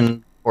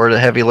option for the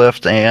heavy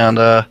lift, and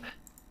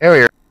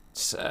area.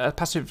 It's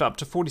passive up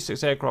to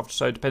 46 aircraft,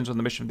 so it depends on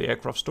the mission of the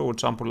aircraft stored.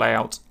 Sample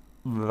layout,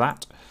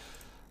 that.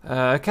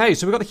 Okay,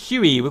 so we've got the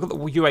Huey, we've got the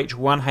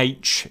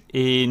UH-1H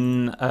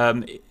in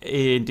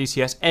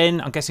DCS-N.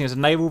 I'm guessing it's a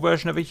naval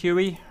version of a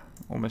Huey,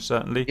 almost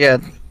certainly. Yeah,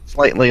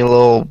 slightly a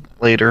little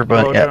later,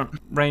 but yeah.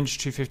 Range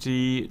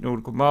 250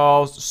 nautical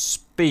miles.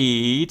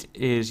 Speed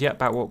is, yeah,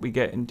 about what we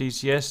get in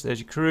DCS.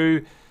 There's your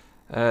crew.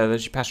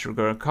 There's your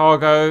passenger and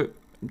cargo.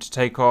 To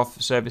take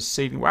off, service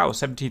ceiling. Wow,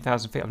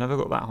 17,000 feet. I've never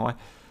got that high.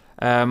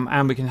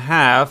 And we can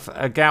have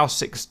a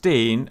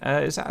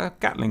GAU-16. Is that a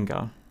Gatling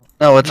gun?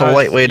 No, it's a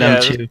lightweight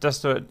M2. That's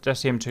the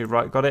M2,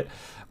 right, got it.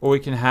 Or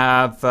we can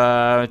have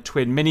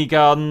twin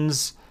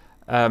miniguns,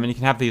 and you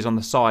can have these on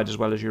the side as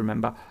well, as you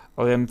remember.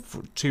 Or the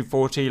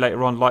M240,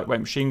 later on,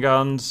 lightweight machine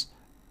guns,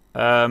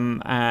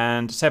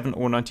 and 7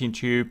 or 19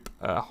 tube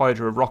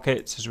Hydra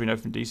rockets, as we know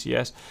from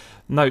DCS.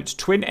 Note,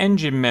 twin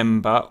engine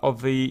member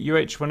of the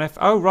UH-1F.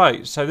 Oh,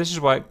 right, so this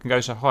is why it can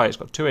go so high. It's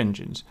got 2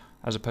 engines,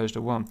 as opposed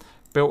to 1.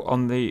 Built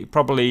on the,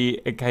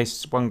 probably in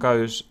case one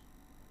goes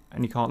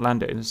and you can't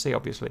land it in the sea,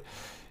 obviously.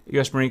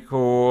 US Marine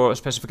Corps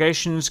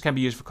specifications can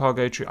be used for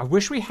cargo. I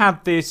wish we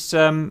had this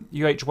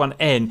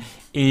UH-1N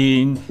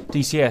in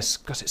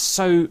DCS, because it's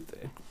so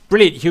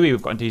brilliant. Huey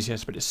we've got in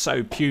DCS, but it's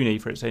so puny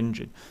for its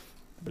engine.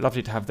 It'd be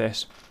lovely to have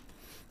this.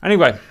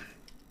 Anyway,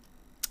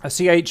 a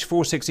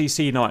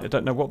CH-46EC Knight. I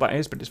don't know what that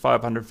is, but it's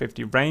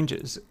 550 range.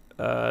 It's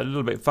a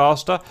little bit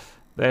faster.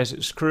 There's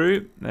its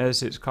crew.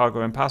 There's its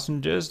cargo and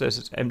passengers. There's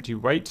its empty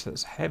weight.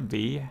 That's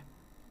heavy,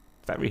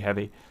 very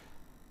heavy.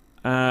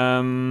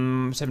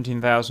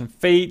 17,000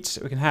 feet.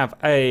 We can have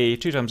a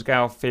 2 times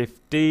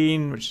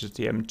GAU-15, which is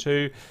the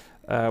M2,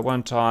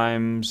 1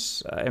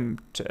 times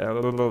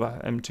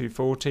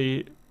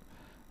M240.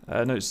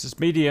 Notice this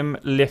medium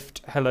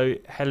lift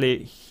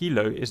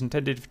helo is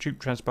intended for troop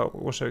transport, but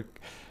also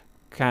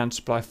can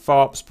supply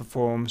FARPs,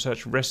 perform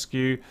search and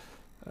rescue,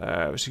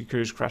 rescue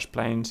crews, crash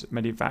planes,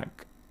 medivac.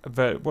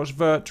 What's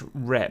vert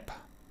rep?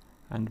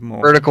 And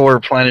more. Vertical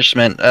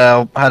replenishment.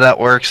 How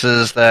that works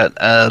is that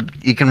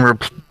you can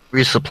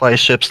resupply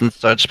ships and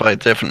such by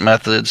different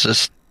methods.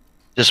 This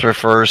just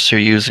refers to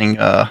using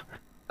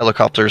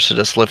helicopters to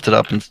just lift it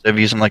up instead of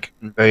using like a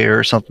conveyor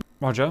or something.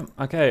 Roger.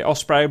 Okay,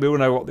 Osprey. We all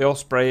know what the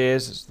Osprey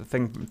is. It's the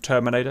thing from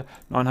Terminator.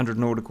 900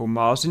 nautical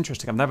miles.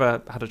 Interesting. I've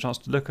never had a chance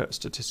to look at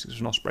statistics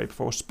of an Osprey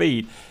before.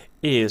 Speed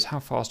is, how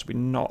fast are we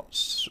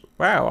knots?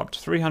 Wow, up to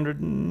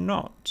 300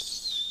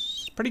 knots.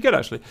 Pretty good,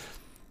 actually.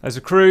 There's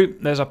a crew.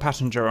 There's our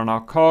passenger and our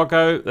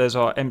cargo. There's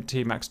our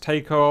empty max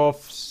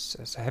takeoffs.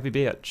 It's a heavy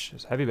bitch.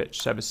 It's a heavy bitch.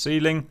 Service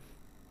ceiling.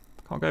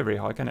 Can't go very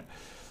high, can it?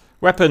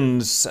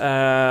 Weapons. 1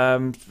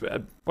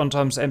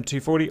 times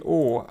M240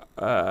 or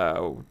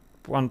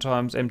 1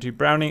 times M2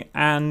 Browning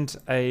and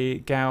a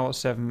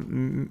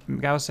GAU-17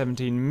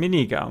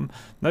 minigun.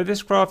 Note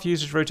this craft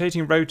uses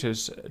rotating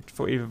rotors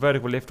for either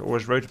vertical lift or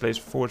as rotor blades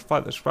for forward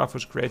flight. This craft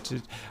was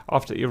created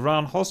after the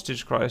Iran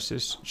hostage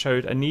crisis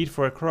showed a need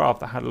for a craft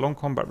that had a long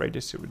combat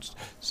radius. It would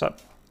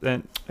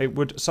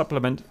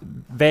supplement,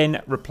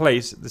 then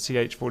replace the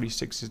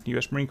CH-46's in the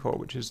US Marine Corps,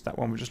 which is that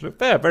one we just looked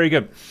there. Very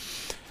good.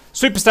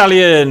 Super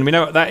Stallion, we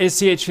know what that is.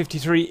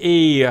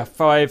 CH-53E,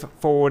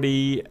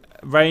 540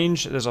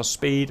 range. There's our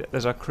speed.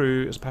 There's our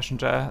crew. There's a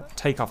passenger.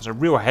 Takeoff is a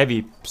real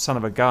heavy son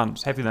of a gun.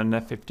 It's heavier than an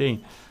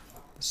F-15.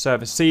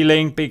 Service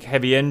ceiling, big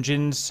heavy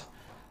engines.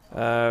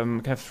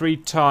 Can have 3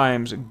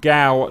 times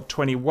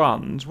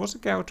GAU-21s. What's a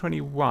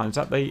GAU-21? Is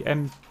that the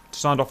M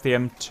designed off the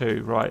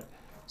M2, right?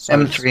 So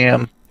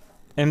M3M.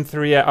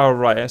 M3M. Oh,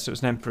 right. Yes, it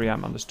was an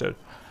M3M. Understood.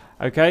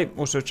 Okay,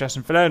 also chest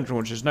and filler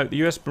launchers. Note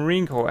the US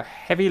Marine Corps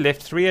heavy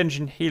lift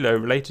 3-engine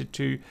helo related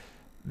to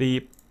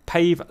the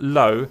PAVE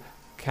low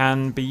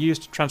can be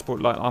used to transport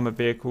light armor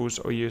vehicles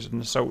or use an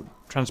assault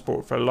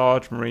transport for a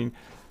large marine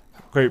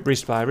group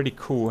resupply. A really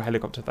cool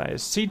helicopter that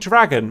is. Sea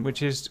Dragon,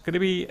 which is going to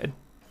be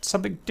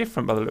something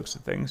different by the looks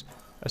of things.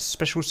 A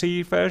special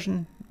sea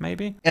version,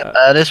 maybe?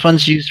 Yeah, this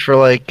one's used for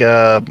like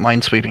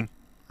minesweeping.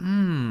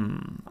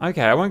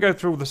 Okay, I won't go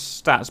through all the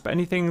stats, but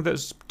anything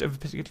that's of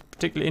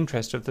particular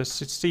interest of the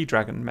Sea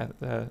Dragon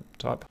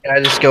type? Yeah,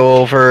 I just go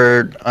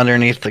over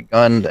underneath the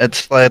gun.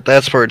 It's like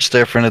that's where it's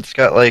different. It's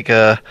got like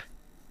a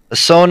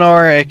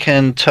sonar. It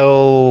can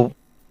tow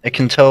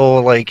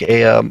like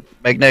a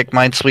magnetic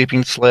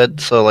minesweeping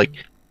sled. So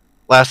like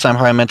last time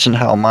how I mentioned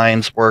how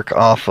mines work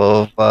off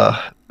of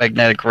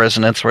magnetic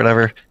resonance or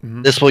whatever.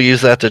 Mhm. This will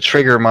use that to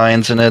trigger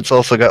mines, and it's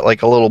also got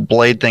like a little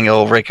blade thing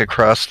it'll rake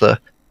across the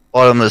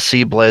bottom of the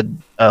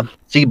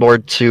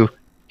seaboard to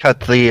cut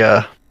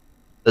the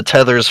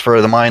tethers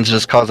for the mines and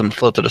just cause them to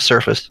float to the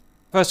surface.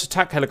 First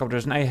attack helicopter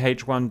is an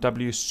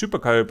AH-1W Super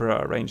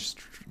Cobra, range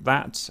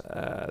that,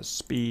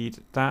 speed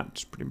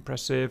that, pretty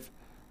impressive.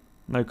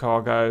 No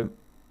cargo,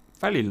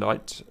 fairly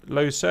light,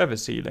 low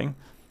service ceiling.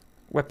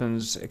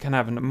 Weapons, it can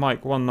have a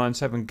Mike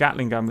 197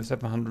 Gatling gun with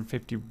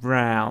 750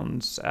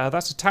 rounds.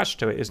 That's attached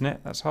to it, isn't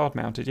it? That's hard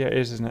mounted. Yeah, it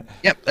is, isn't it?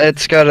 Yep,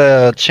 it's got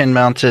a chin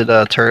mounted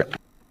turret.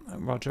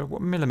 Roger.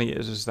 What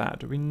millimeters is that?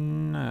 Do we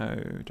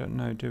know? Don't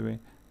know, do we?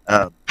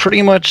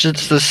 Pretty much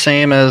it's the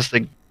same as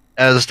the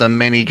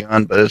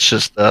minigun, but it's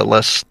just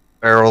less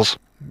barrels.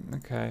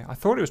 Okay, I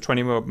thought it was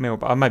 20 mil,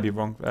 but I may be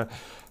wrong.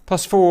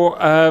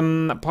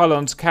 +4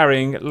 pylons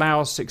carrying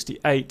Laos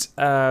 68.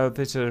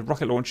 These are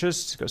rocket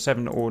launchers. It's got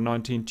 7 or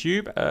 19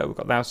 tube. We've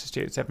got Laos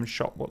 68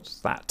 7-shot.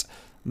 What's that?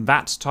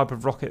 That type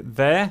of rocket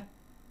there.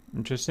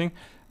 Interesting.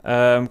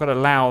 We've got a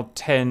Lao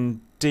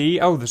 10D.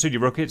 Oh, the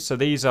Sudi rockets. So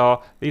these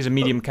are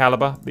medium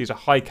caliber. These are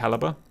high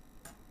caliber.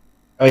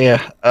 Oh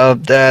yeah,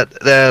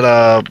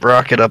 that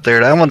rocket up there.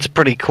 That one's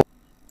pretty cool.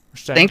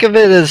 Think of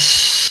it as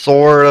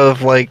sort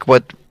of like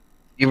what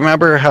you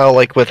remember how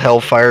like with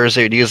Hellfires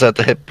they would use that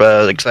to hit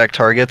exact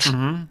targets.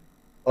 Mm-hmm.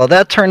 Well,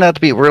 that turned out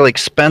to be really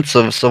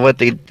expensive. So what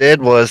they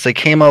did was they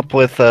came up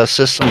with a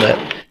system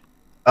that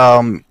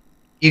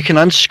you can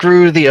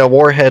unscrew the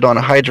warhead on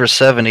a Hydra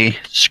 70,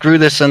 screw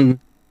this in,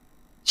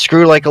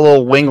 screw like a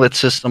little winglet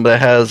system that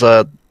has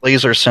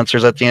laser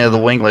sensors at the end of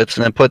the winglets,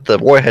 and then put the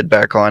warhead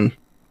back on.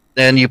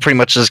 Then you pretty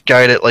much just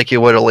guide it like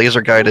you would a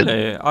laser-guided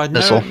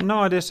missile. I had no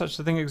idea such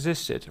a thing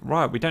existed.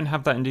 Right, we don't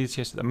have that in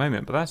DCS at the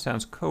moment, but that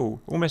sounds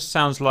cool. Almost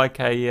sounds like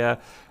a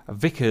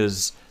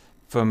Vickers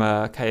from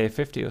a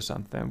KA-50 or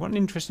something. What an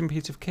interesting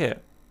piece of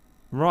kit.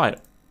 Right,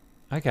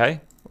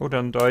 okay. Well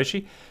done,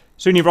 Daiichi.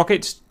 Suni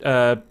rockets,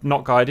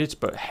 not guided,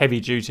 but heavy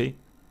duty.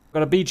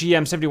 Got a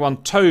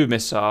BGM-71 tow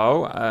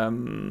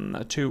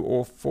missile, 2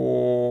 or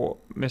 4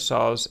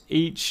 missiles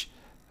each.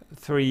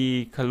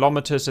 3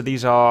 kilometers, so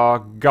these are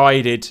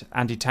guided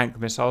anti-tank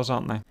missiles,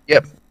 aren't they?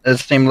 Yep, it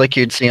seemed like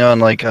you'd see on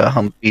like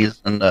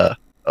Humvees and the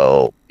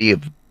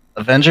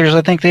Avengers,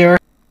 I think they are.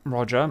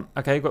 Roger.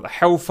 Okay, got the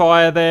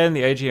Hellfire there, and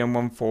the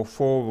AGM-144.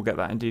 We'll get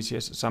that in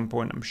DCS at some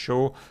point, I'm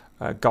sure.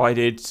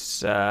 Guided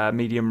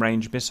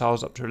medium-range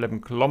missiles up to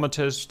 11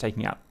 kilometers,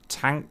 taking out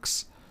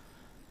tanks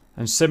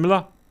and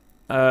similar.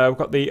 We've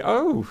got the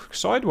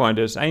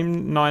Sidewinders,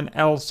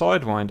 AIM-9L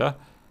Sidewinder.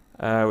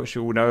 Which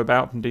you all know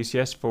about from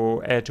DCS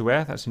for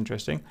air-to-air. That's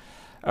interesting.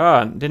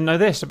 Didn't know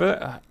this,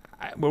 but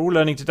we're all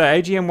learning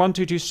today.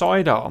 AGM-122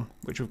 Sidearm,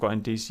 which we've got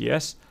in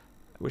DCS,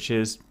 which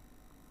is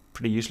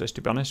pretty useless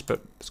to be honest,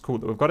 but it's cool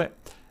that we've got it.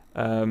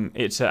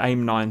 It's an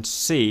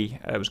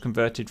AIM-9C. It was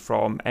converted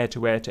from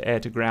air-to-air to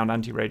air-to-ground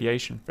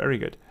anti-radiation. Very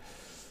good.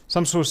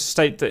 Some sources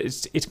state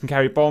that it can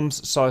carry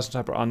bombs, size and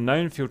type are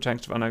unknown, fuel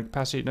tanks of unknown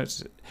capacity.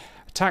 Notice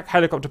attack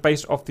helicopter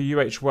based off the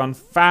UH-1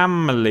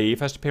 family,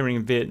 first appearing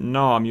in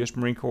Vietnam. US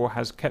Marine Corps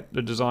has kept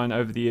the design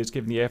over the years,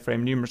 giving the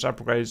airframe numerous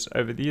upgrades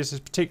over the years. This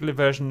particular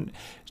version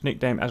is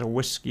nicknamed as a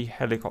Whiskey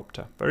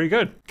helicopter. Very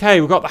good.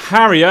 Okay, we've got the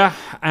Harrier,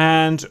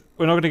 and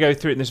we're not going to go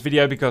through it in this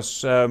video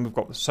because we've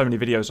got so many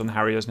videos on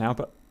Harriers now,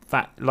 but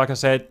that, like I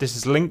said, this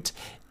is linked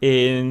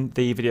in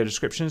the video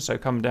description, so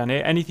come down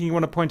here. Anything you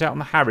want to point out on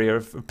the Harrier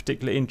of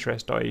particular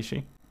interest,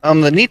 Daiichi?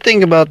 The neat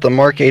thing about the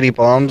Mark 80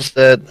 bombs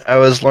that I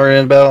was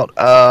learning about,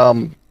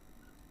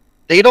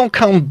 they don't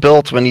come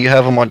built when you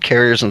have them on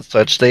carriers and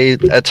such. They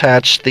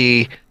attach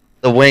the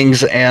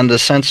wings and the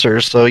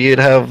sensors, so you'd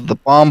have the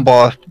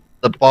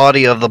the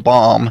body of the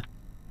bomb,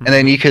 and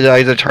then you could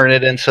either turn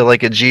it into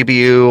like a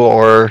GBU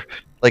or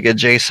like a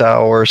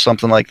JSOW or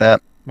something like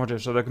that.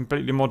 Modular, so they're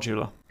completely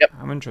modular. Yep.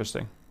 How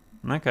interesting.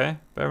 Okay,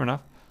 fair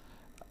enough.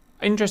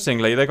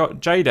 Interestingly, they got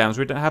JDAMs.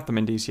 We don't have them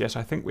in DCS.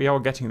 I think we are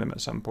getting them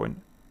at some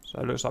point. So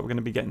it looks like we're going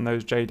to be getting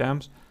those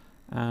JDAMs.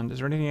 And is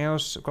there anything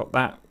else? We've got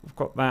that. We've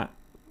got that.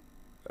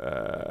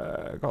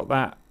 Got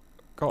that.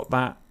 Got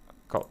that.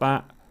 Got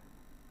that.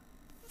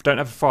 Don't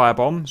have a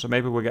firebomb, so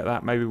maybe we'll get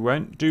that. Maybe we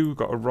won't. We've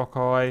got a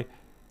Rockeye.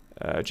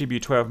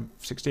 GBU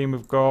 1216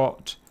 we've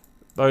got.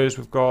 Those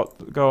we've got.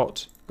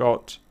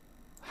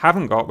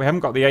 Haven't got. We haven't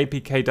got the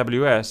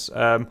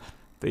APKWS.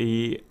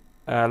 The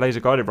laser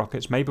guided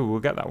rockets. Maybe we'll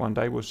get that one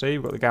day. We'll see.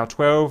 We've got the GAU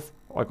 12.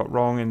 I got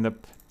wrong in the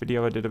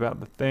video I did about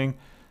the thing.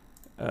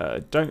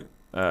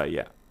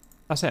 Yeah,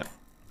 that's it.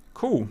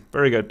 Cool,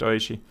 very good,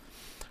 Daiichi.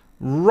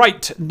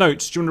 Right,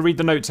 notes. Do you want to read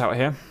the notes out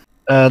here?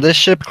 This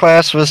ship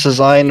class was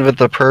designed with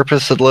the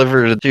purpose to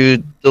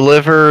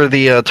deliver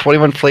the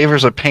 21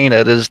 flavors of paint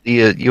that is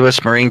the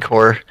U.S. Marine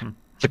Corps.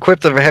 It's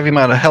equipped with a heavy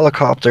amount of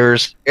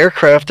helicopters,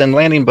 aircraft, and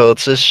landing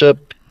boats. This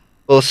ship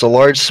boasts a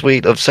large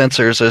suite of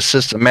sensors that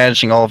assist in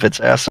managing all of its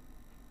assets.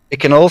 It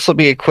can also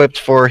be equipped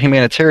for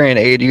humanitarian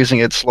aid using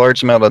its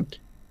large amount of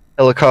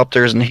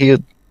helicopters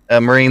and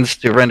Marines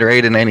to render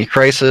aid in any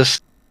crisis.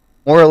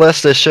 More or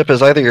less, this ship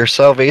is either your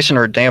salvation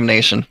or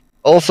damnation.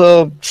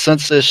 Also,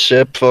 since this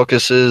ship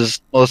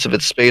focuses most of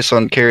its space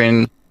on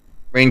carrying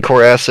Marine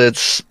Corps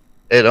assets,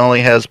 it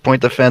only has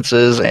point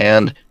defenses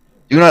and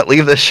do not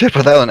leave the ship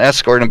without an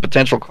escort in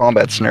potential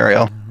combat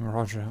scenario.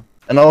 Roger.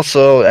 And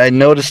also, I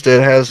noticed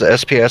it has the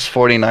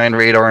SPS-49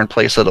 radar in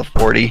place of the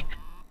 40.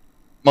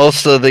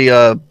 Most of the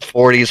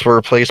 40s were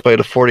replaced by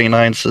the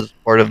 49s as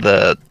part of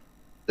the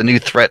new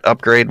threat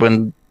upgrade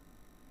when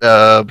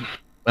the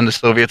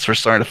Soviets were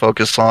starting to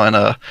focus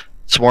on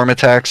swarm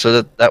attacks.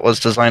 So that was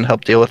designed to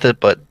help deal with it.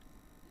 But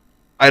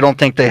I don't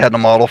think they had a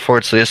model for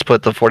it, so they just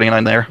put the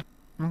 49 there.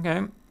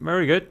 Okay,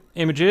 very good.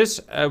 Images.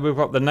 We've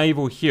got the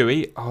Naval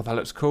Huey. Oh, that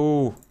looks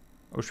cool.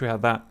 I wish we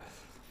had that.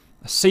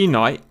 A Sea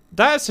Knight.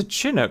 That's a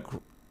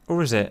Chinook,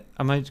 or is it?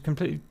 I mean,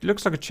 completely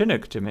looks like a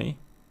Chinook to me.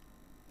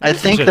 I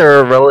think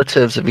they're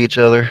relatives of each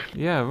other.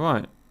 Yeah,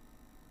 right.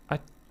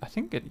 I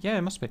think it. Yeah,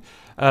 it must be.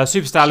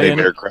 Super Stallion.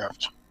 Same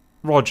aircraft.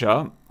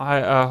 Roger.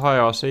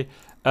 Hi,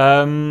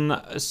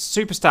 RC.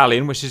 Super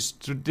Stallion, which is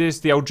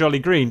the old Jolly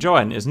Green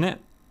Giant, isn't it?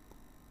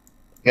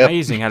 Yep.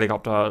 Amazing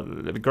helicopter.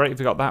 It'd be great if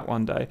we got that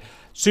one day.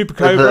 Super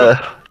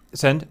Cobra.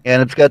 Send.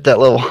 And it's got that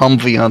little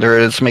Humvee under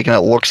it. It's making it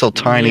look so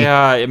tiny.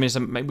 Yeah, I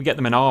mean, we get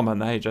them in armor,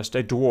 and they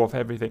dwarf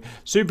everything.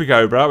 Super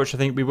Cobra, which I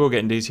think we will get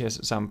in DCS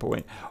at some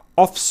point.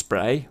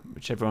 Offspray,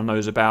 which everyone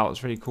knows about. It's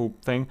a really cool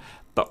thing.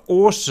 The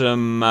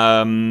awesome,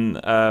 I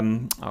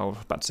was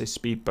about to say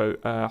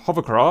speedboat,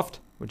 hovercraft,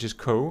 which is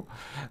cool.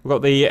 We've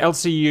got the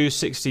LCU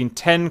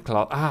 1610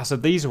 class. Ah, so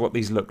these are what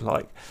these look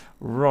like.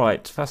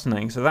 Right,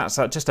 fascinating. So that's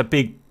just a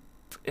big,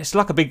 it's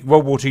like a big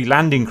World War II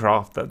landing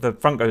craft that the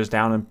front goes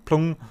down and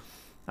plung.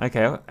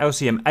 Okay,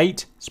 LCM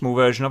 8, small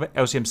version of it.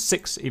 LCM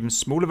 6, even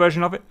smaller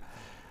version of it.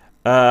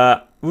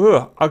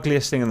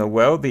 Ugliest thing in the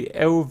world, the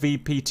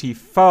LVPT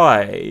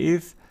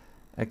 5.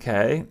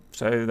 Okay,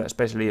 so that's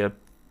basically a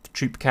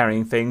troop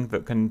carrying thing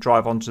that can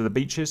drive onto the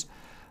beaches.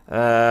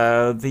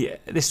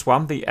 This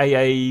one, the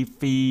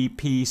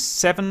AAVP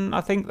 7,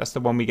 I think that's the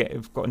one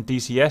we've got in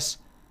DCS.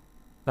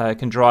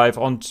 Can drive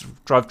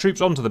troops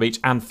onto the beach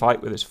and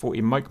fight with its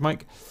 40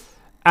 mic.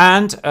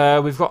 And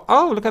we've got,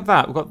 oh, look at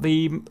that. We've got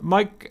the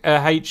Mike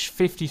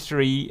H53,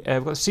 we've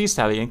got the Sea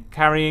Stallion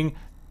carrying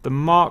the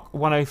Mark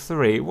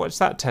 103. What's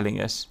that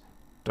telling us,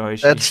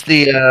 Daishi?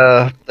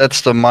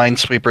 That's the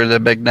minesweeper,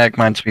 the big neck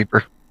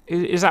minesweeper.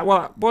 Is that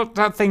what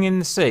that thing in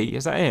the sea?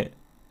 Is that it?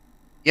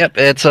 Yep,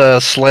 it's a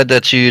sled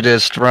that you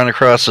just run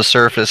across the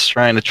surface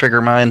trying to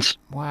trigger mines.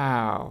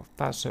 Wow,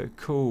 that's so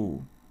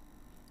cool.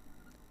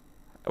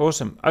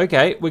 Awesome.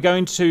 Okay, we're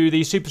going to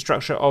the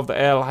superstructure of the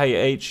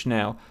LHA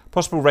now.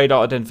 Possible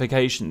radar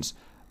identifications.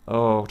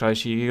 Oh,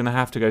 Daishi, you're going to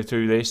have to go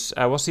through this.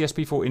 What's the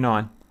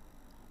SP-49?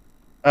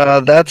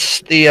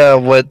 That's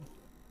the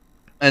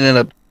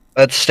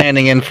that's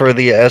standing in for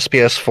the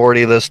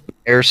SPS-40, this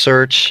air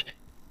search.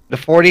 The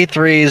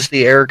 43 is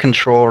the air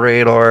control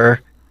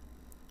radar.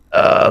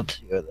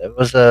 It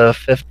was a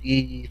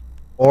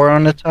 54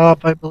 on the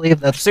top, I believe.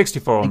 That's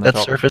 64 on the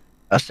top. Surface.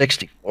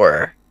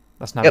 64.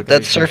 That's navigation. Yep,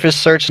 that's surface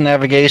search and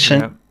navigation.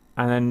 Yep.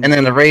 And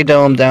then the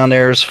radome down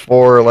there is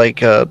for like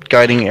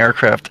guiding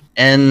aircraft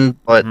in,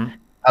 but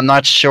I'm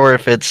not sure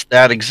if it's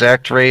that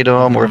exact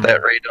radome or if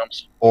that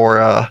radome's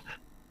for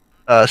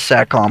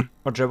SATCOM.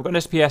 Roger, we've got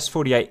an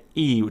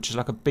SPS-48E, which is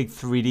like a big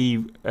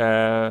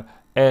 3D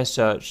air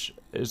search.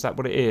 Is that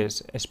what it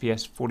is?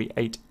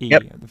 SPS-48E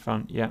at the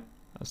front. Yeah,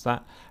 that's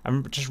that.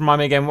 And just remind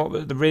me again, what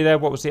was the rear there?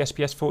 What was the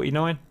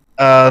SPS-49?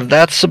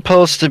 That's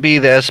supposed to be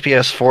the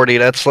SPS-40.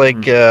 That's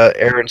like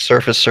air and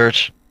surface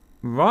search.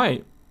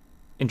 Right.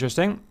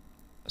 Interesting.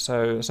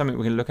 So something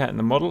we can look at in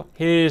the model.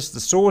 Here's the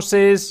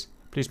sources.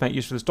 Please make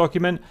use of this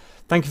document.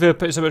 Thank you for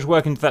putting so much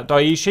work into that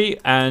Daishi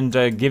and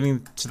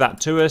giving that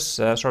to us.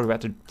 Sorry we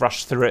had to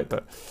rush through it,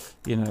 but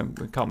you know,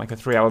 we can't make a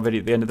 3-hour video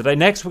at the end of the day.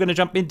 Next, we're going to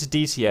jump into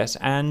DCS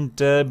and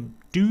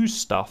do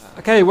stuff.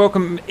 Okay,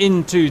 welcome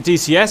into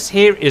DCS.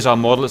 Here is our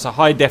model. It's a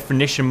high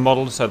definition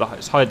model, so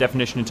it's high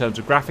definition in terms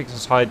of graphics,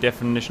 it's high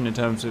definition in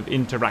terms of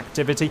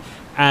interactivity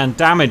and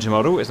damage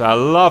model. It's a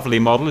lovely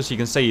model, as you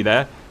can see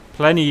there.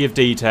 Plenty of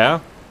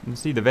detail. You can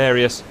see the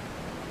various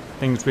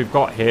things we've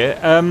got here.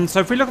 So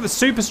if we look at the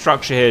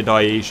superstructure here,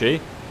 Daishi,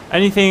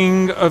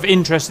 anything of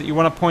interest that you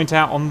want to point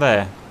out on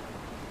there?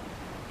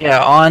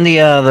 Yeah, on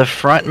the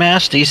front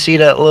mast, do you see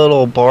that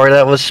little bar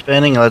that was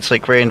spinning? That's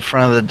like right in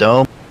front of the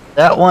dome.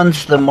 That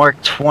one's the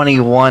Mark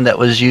 21 that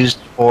was used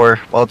for.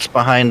 Well, it's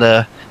behind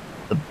the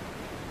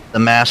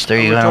mast there.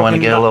 You want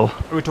to get a little.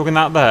 Are we talking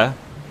that there?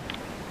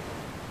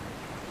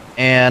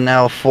 And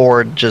now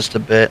forward just a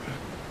bit.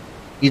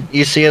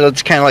 You see it?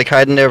 It's kind of like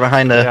hiding there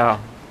behind the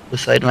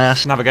side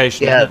mast.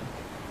 Navigation. Yeah.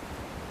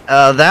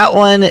 That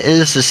one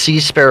is the Sea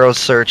Sparrow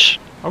search.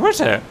 Oh,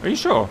 is it? Are you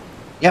sure?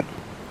 Yep.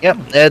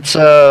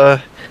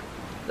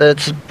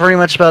 It's pretty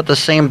much about the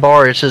same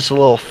bar. It's just a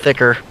little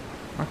thicker.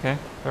 Okay,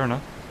 fair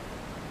enough.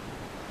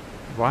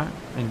 Right,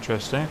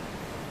 interesting.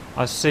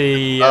 I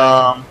see.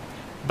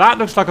 That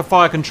looks like a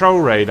fire control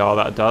radar.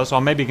 That does. I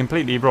may be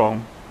completely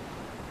wrong.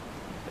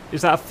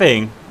 Is that a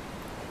thing?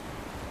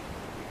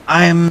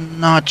 I'm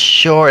not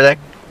sure.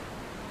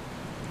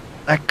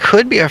 That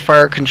could be a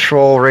fire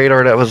control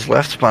radar that was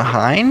left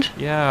behind.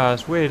 Yeah,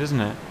 it's weird, isn't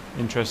it?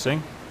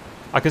 Interesting.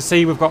 I can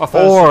see we've got a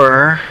first...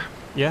 Or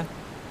Yeah?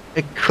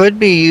 it could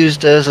be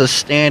used as a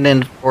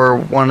stand-in for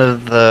one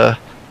of the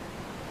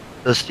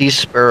Sea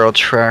Sparrow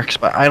tracks,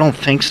 but I don't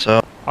think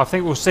so. I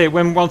think we'll see it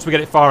once we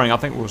get it firing. I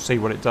think we'll see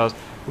what it does.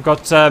 We've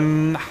got how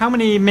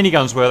many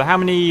miniguns were there? How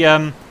many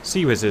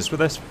Sea Whizzes? Were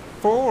there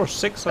 4 or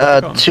 6? 2.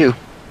 Oh.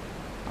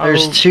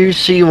 There's 2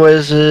 Sea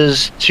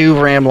Whizzes, 2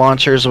 Ram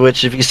launchers,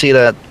 which if you see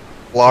that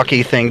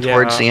blocky thing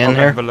towards the end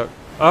here,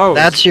 oh,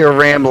 that's your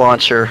Ram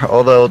launcher.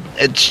 Although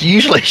it's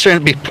usually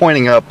shouldn't be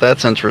pointing up.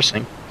 That's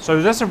interesting.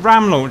 So that's a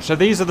Ram launcher.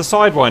 These are the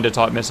Sidewinder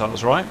type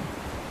missiles, right?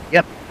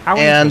 Yep. How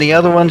and the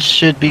other ones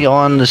should be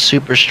on the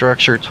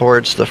superstructure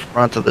towards the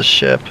front of the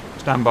ship.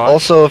 Stand by.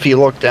 Also, if you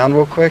look down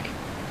real quick,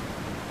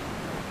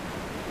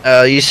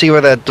 you see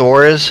where that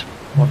door is?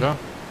 Okay.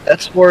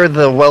 That's where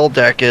the well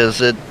deck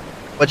is.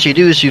 What you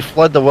do is you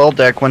flood the well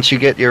deck once you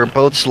get your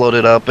boats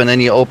loaded up, and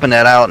then you open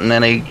that out, and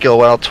then they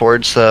go out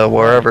towards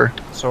wherever.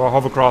 So our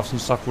hovercrafts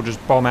and stuff will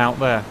just bomb out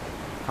there.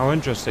 How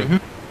interesting.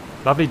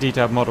 Mm-hmm. Lovely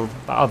detailed model.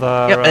 That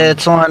other... Yep,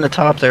 it's on the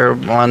top there,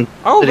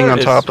 sitting on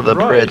top of the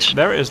bridge.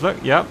 There it is, look,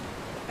 yep.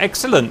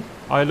 Excellent.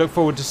 I look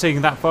forward to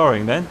seeing that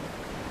firing then.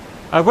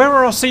 Where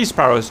are our Sea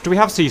Sparrows? Do we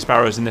have Sea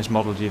Sparrows in this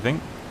model, do you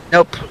think?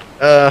 Nope.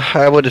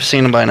 I would have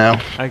seen them by now.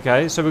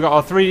 Okay, so we got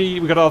our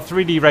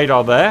 3D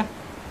radar there.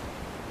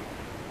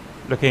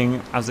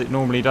 Looking as it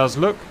normally does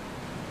look.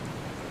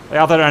 The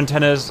other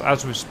antennas,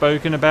 as we've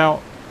spoken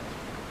about.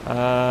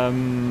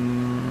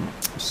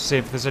 See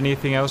if there's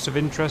anything else of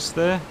interest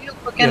there.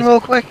 Look in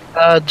real quick.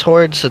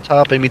 Towards the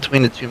top, in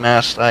between the 2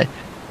 masts, I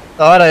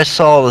thought I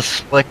saw the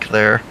slick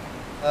there.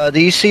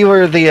 Do you see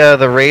where the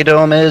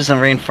radome is,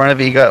 and right in front of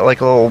you got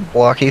like a little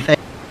blocky thing?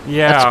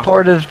 Yeah. That's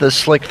part of the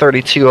Slick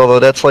 32, although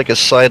that's like a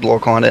side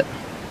look on it.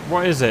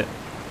 What is it?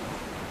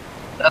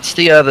 That's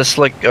the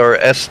Slick, or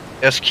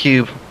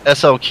SLQ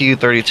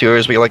 32, or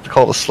as we like to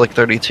call the Slick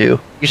 32.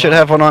 You should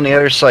have one on the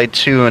other side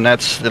too, and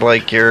that's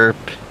like your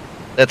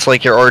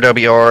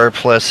RWR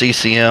plus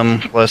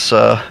ECM plus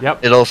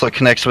Yep. It also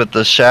connects with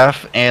the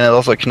shaft, and it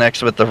also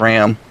connects with the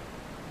ram.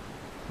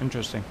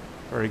 Interesting.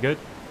 Very good.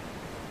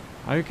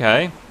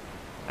 Okay.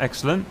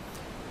 Excellent.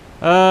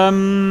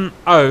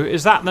 Oh,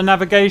 is that the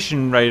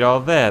navigation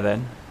radar there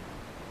then?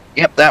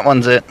 Yep, that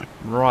one's it.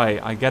 Right,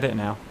 I get it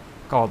now.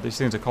 God, these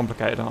things are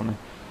complicated, aren't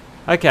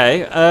they?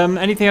 Okay,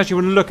 anything else you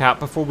want to look at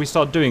before we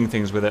start doing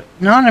things with it?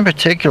 Not in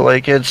particular,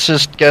 like, it's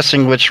just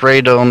guessing which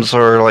radomes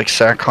are, like,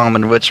 SATCOM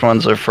and which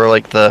ones are for,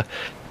 like, the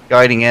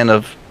guiding end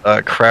of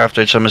craft,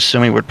 which I'm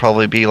assuming would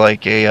probably be,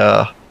 like,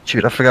 a,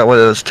 shoot, I forgot what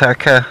it was,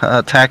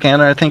 TACAN,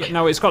 I think?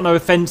 No, it's got no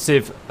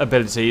offensive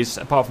abilities,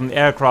 apart from the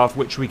aircraft,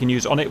 which we can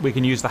use on it. We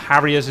can use the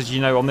Harriers, as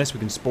you know, on this. We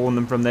can spawn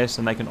them from this,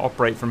 and they can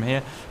operate from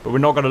here. But we're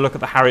not going to look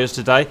at the Harriers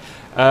today.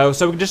 So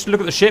we can just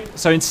look at the ship.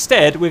 So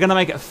instead, we're going to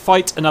make it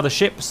fight another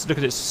ship, look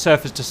at its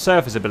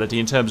surface-to-surface ability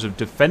in terms of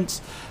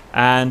defense,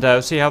 and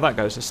see how that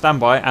goes. So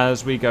stand by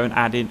as we go and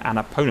add in an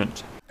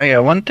opponent. Oh yeah,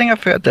 one thing I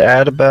forgot to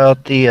add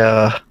about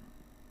the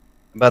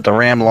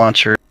RAM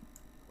launcher.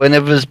 When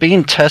it was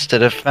being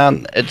tested, it's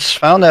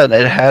found that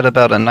it had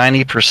about a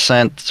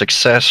 90%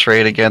 success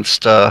rate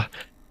against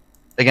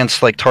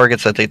like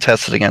targets that they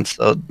tested against.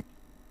 So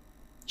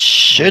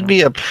should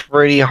be a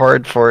pretty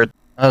hard for it.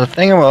 The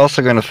thing I'm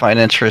also going to find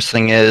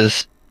interesting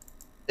is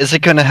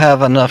it going to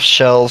have enough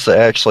shells to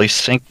actually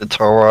sink the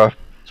Tarawa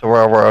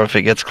if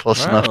it gets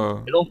close enough?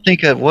 I don't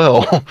think it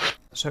will.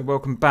 So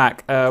welcome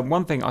back.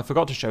 One thing I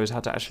forgot to show is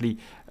how to actually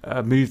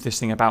move this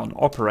thing about and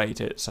operate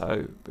it.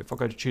 So if I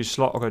go to choose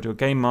slot, I'll go to a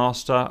game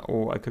master,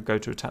 or I could go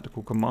to a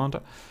tactical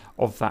commander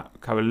of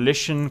that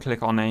coalition.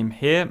 Click on name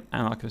here,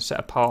 and I can set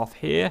a path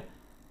here,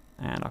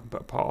 and I can put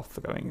a path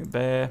for going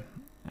there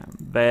and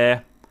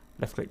there.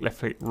 Left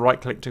click, right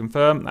click to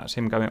confirm. That's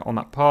him going on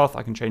that path.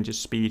 I can change his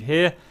speed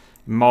here.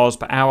 Miles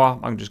per hour,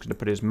 I'm just going to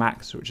put his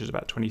max, which is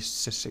about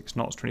 26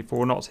 knots,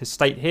 24 knots. His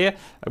state here,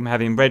 I'm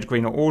having red,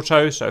 green, or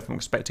auto. So if I'm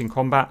expecting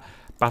combat,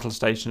 battle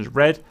station is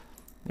red.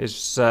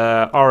 His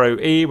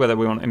ROE, whether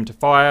we want him to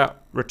fire,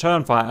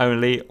 return fire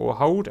only, or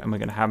hold, and we're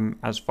going to have him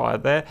as fire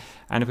there.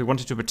 And if we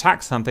wanted to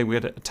attack something,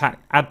 we'd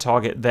attack, add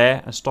target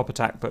there, and stop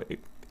attack, but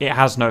it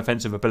has no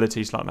offensive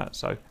abilities like that,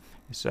 so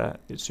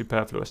it's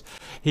superfluous.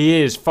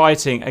 He is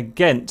fighting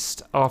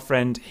against our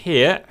friend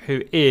here,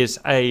 who is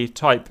a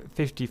Type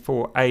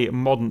 54A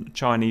modern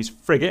Chinese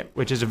frigate,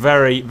 which is a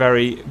very,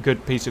 very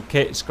good piece of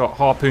kit. It's got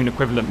harpoon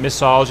equivalent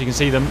missiles. You can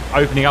see them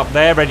opening up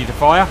there, ready to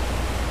fire.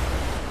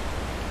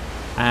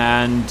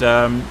 And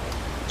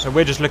so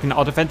we're just looking at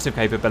our defensive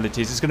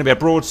capabilities. It's going to be a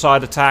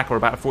broadside attack, or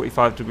about a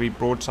 45-degree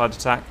broadside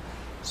attack.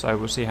 So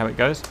we'll see how it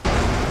goes.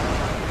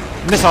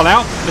 Missile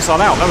out.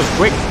 Missile out. That was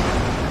quick.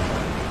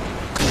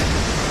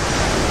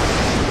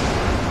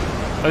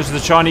 Those are the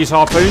Chinese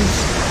harpoons.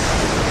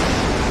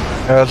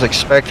 I was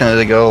expecting it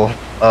to go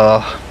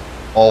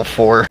all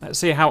four. Let's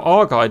see how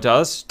our guy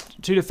does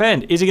to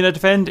defend. Is he going to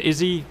defend? Is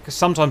he? Because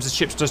sometimes the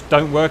ships just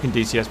don't work in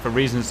DCS for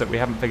reasons that we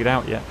haven't figured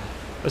out yet.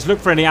 Let's look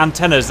for any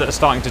antennas that are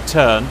starting to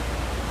turn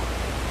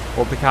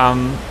or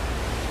become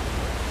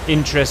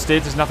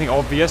interested. There's nothing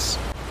obvious.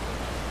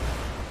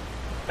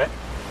 Okay.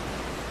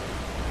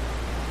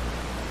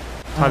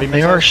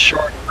 They are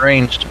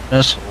short-ranged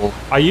missiles.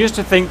 I used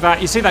to think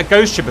that, you see that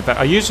ghost ship effect,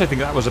 I used to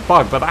think that was a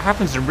bug, but that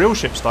happens in real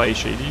ships,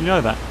 Daishi. Did you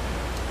know that?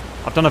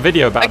 I've done a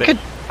video about it.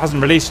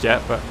 Hasn't released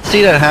yet, but...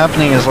 See that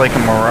happening as like a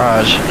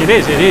mirage. It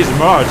is a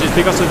mirage. It's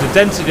because of the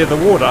density of the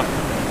water.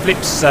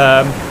 Flips,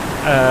 oh,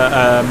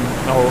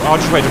 I'll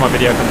just wait till my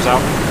video comes out.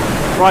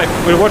 Right,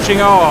 we're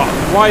watching our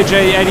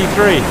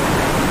YJ-83.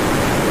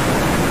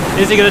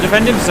 Is he going to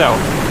defend himself?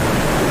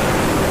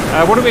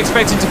 What are we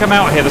expecting to come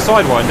out here? The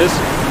Sidewinders?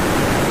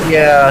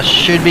 Yeah,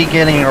 should be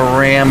getting a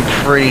ram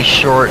pretty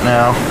short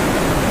now.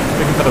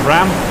 Looking for the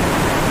ram?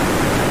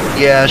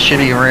 Yeah, should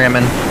be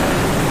ramming.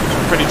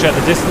 Pretty check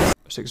the distance.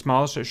 6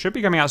 miles, so it should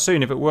be coming out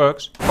soon if it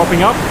works.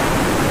 Popping up.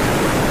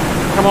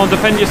 Come on,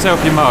 defend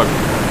yourself, you mug.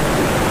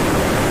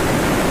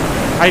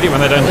 Hate it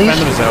when they don't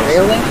defend themselves.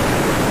 Failing?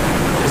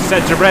 It's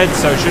set to red,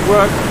 so it should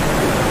work.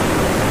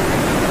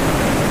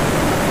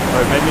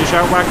 Don't make me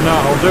shout whack. No,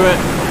 I'll do it.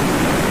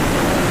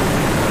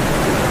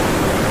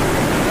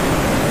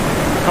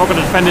 Not going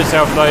to defend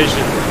itself though, is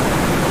it?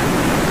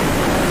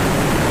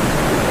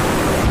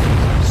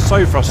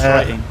 So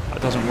frustrating.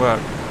 That doesn't work.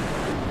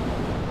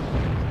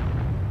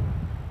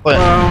 But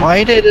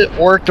why did it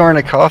work during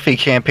the coffee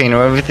campaign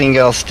when everything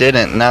else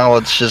didn't? Now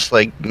it's just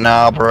like,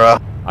 nah,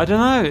 bruh. I don't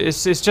know.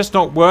 It's just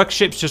not work.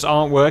 Ships just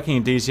aren't working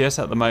in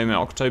DCS at the moment.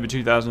 October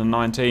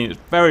 2019. It's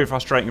very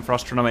frustrating for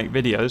us trying to make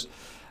videos.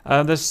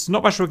 There's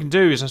not much we can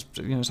do. It's just,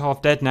 you know, it's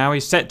half dead now.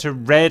 He's set to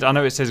red. I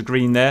know it says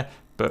green there,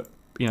 but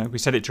you know we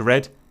set it to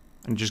red,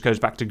 and it just goes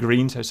back to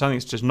green. So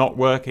something's just not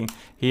working.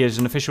 He is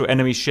an official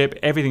enemy ship.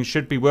 Everything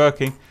should be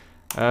working,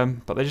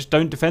 but they just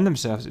don't defend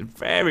themselves. It's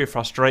very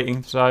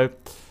frustrating. So.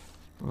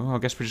 Well, I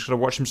guess we just gotta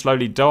watch him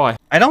slowly die.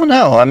 I don't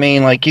know. I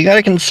mean, like, you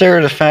gotta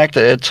consider the fact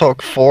that it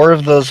took 4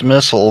 of those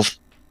missiles,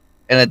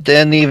 and it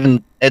didn't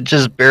even... It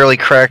just barely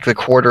cracked the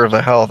quarter of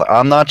the health.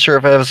 I'm not sure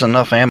if it has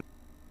enough ammo.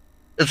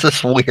 It's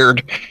just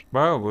weird.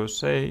 Well, we'll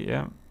see,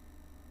 yeah.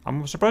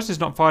 I'm surprised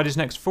he's not fired his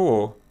next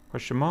 4,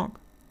 question mark.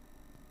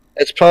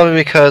 It's probably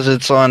because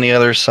it's on the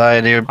other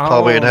side. You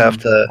probably would have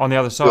to on the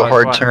other side, do a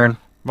hard right. turn.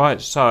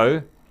 Right,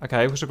 so...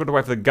 Okay, we've got to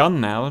wait for the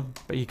gun now,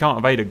 but you can't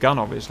evade a gun,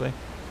 obviously.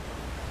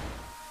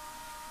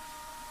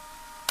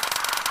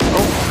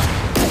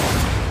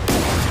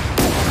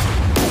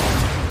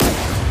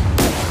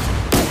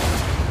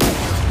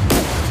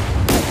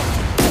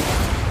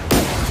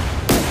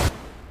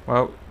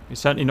 Well, he's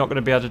certainly not going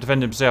to be able to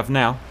defend himself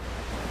now.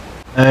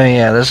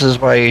 Yeah, this is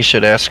why you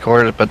should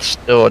escort it, but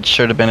still, it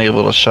should have been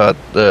able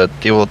to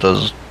deal with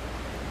those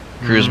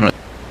cruise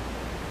missiles.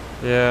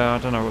 Yeah,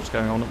 I don't know what's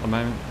going on at the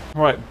moment.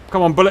 Right,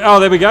 come on, bullet. Oh,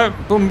 there we go.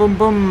 Boom, boom,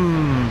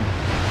 boom.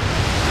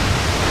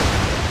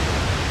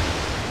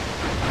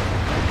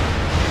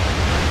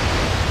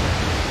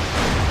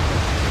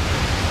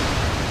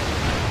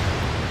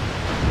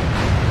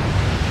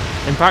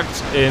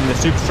 Impact in the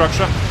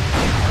superstructure.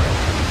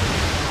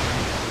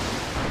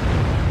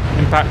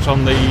 Impact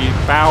on the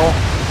bow.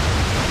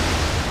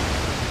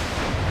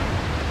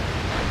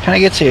 Kind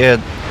of gets you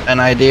an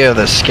idea of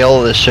the skill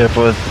of the ship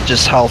with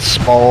just how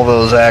small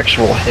those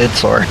actual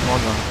hits are.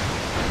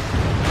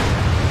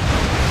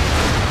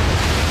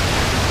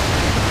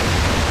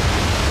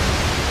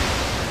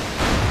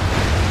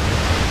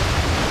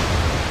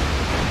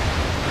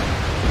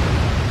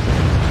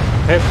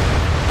 Hit.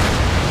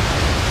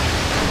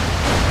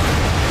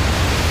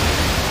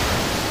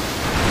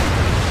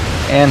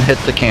 And hit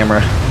the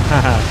camera.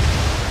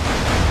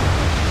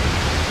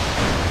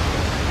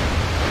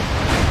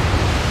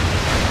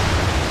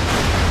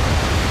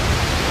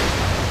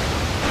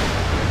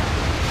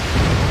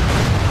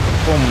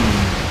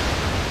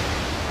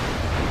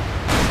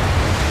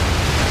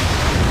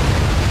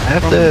 I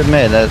have to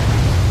admit that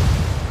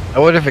I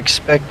would have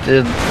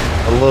expected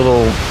a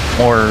little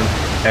more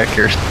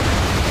accuracy.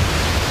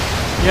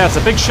 Yeah, it's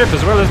a big ship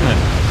as well, isn't it?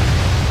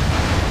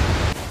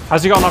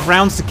 Has he got enough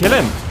rounds to kill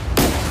him?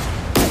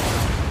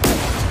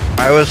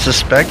 I was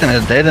suspecting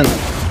it didn't.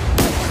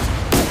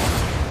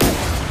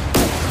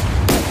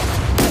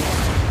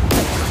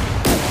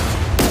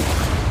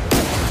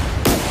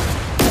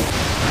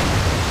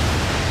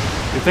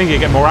 You think he'd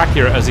get more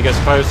accurate as he gets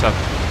closer?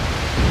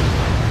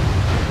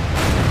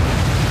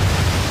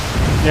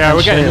 Yeah,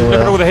 we're getting.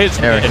 Look at all the hits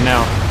we're getting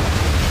now.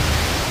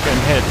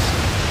 Getting hits.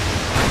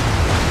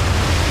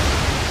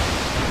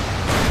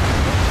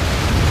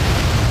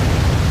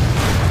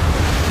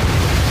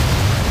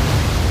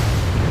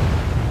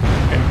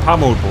 Getting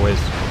pummeled, boys.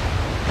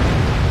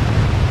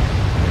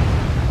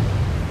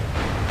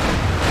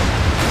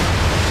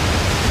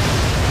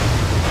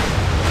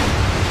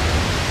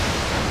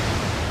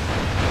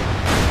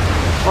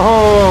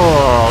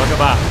 Oh, look at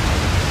that.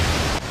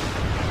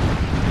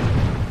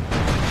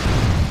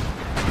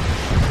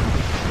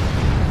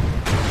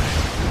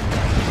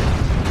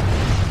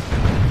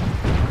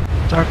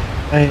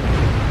 I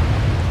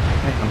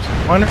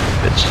wonder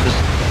if it's just,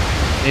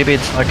 maybe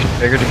it's not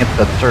configured against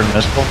that third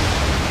missile.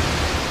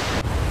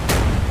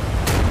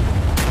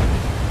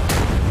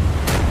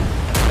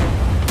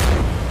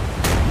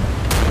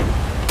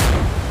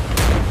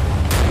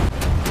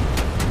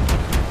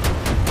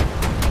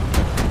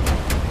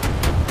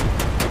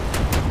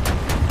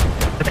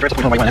 Oh,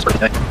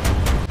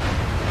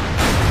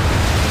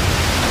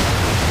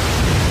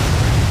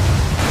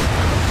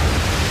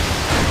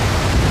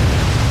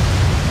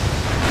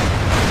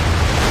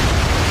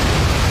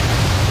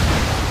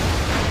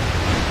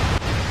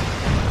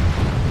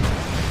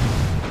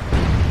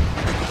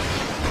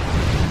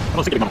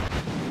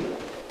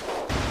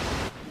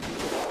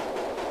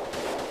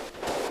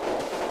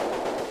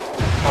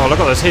 look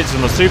at those hits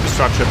on the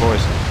superstructure,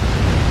 boys.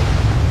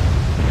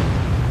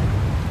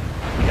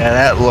 Yeah,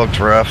 that looked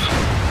rough.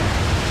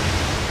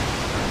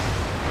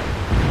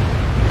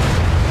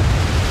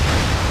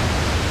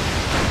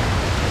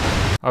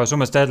 Oh, it's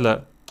almost dead,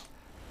 look.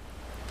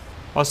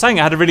 I was saying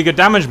it had a really good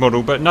damage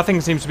model, but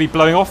nothing seems to be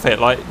blowing off it,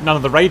 like none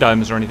of the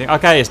radomes or anything.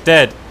 Okay, it's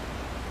dead.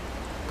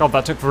 God,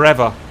 that took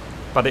forever.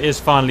 But it is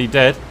finally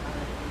dead.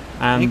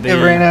 And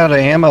it ran out of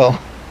ammo.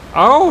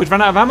 Oh, it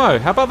ran out of ammo.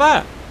 How about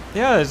that?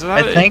 Yeah,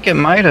 I think it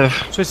might have.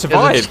 So it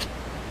survived.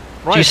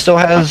 Right. She still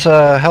has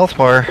a health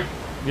bar.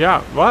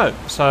 Yeah, right.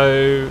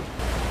 So,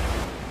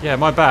 yeah,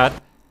 my bad.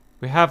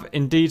 We have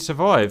indeed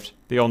survived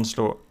the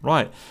onslaught.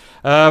 Right.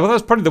 Well, that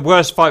was probably the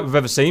worst fight we've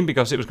ever seen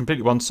because it was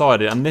completely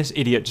one-sided, and this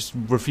idiot just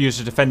refused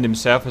to defend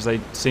himself, as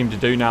they seem to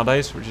do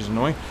nowadays, which is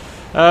annoying.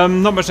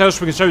 Not much else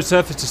we can show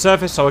surface to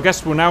surface, so I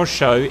guess we'll now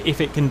show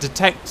if it can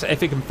detect,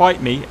 if it can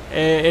fight me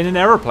in an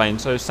aeroplane.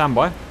 So stand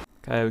by.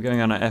 Okay, we're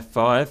going on at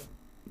F5.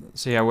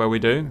 Let's see how well we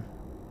do.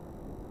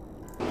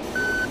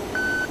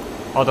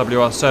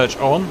 RWR search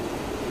on.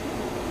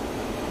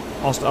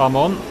 Ost arm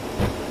on.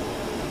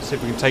 Let's see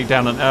if we can take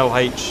down an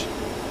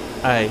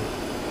LHA.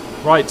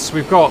 Right,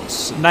 we've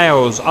got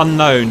Nails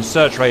unknown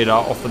search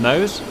radar off the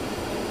nose,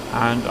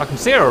 and I can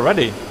see her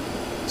already.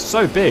 It's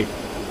so big.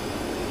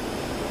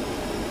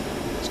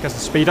 Let's get the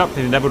speed up,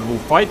 the inevitable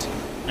fight.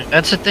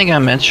 That's the thing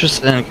I'm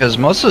interested in, because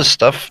most of the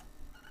stuff,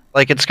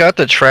 like, it's got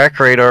the track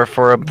radar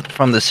from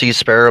the Sea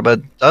Sparrow,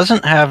 but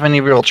doesn't have any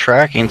real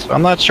tracking, so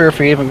I'm not sure if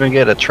you're even going to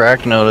get a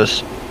track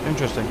notice.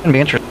 Interesting. It's going to be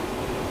interesting.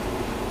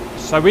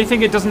 So we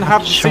think it doesn't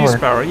have the Sea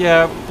Sparrow.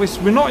 Yeah,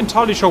 we're not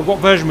entirely sure what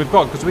version we've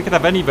got, because we could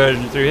have any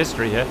version through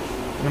history here.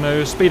 I'm going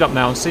to speed up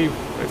now and see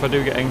if I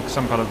do get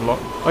some kind of lock.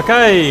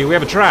 Okay, we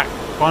have a track,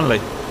 finally.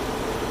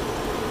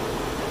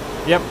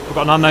 Yep, we've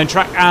got an unknown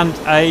track and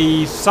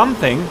a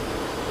something.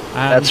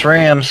 And that's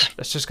Rams.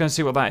 Let's just go and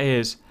see what that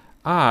is.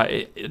 Ah,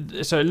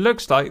 so it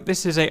looks like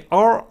this is a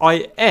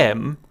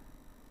RIM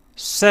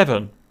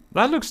 7.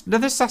 That looks,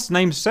 that's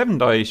named 7,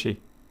 Daiichi.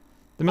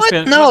 What?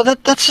 No,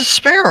 that's a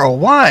Sparrow.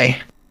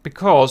 Why?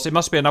 Because it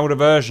must be an older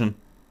version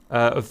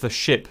of the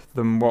ship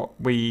than what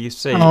we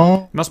see.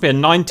 Oh. It must be a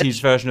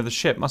 90s version of the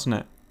ship, mustn't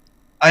it?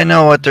 I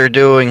know what they're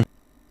doing.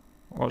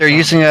 They're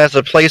using it as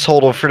a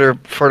placeholder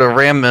for the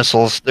Ram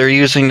missiles. They're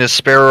using the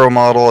Sparrow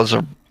model as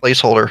a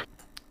placeholder.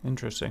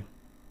 Interesting.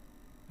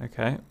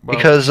 Okay. Well,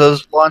 because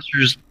those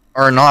launchers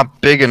are not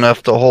big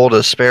enough to hold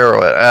a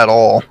Sparrow at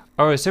all.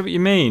 Oh, I see what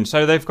you mean.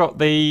 So they've got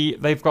the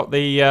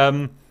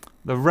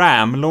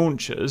Ram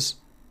launchers,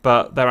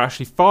 but they're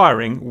actually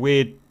firing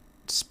weird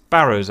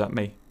Sparrows at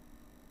me.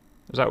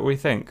 Is that what we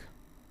think?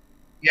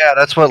 Yeah,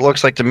 that's what it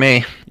looks like to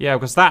me. Yeah,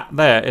 because that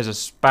there is a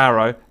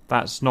Sparrow.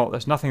 There's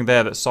nothing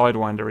there that's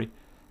sidewindery.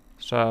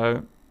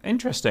 So,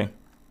 interesting.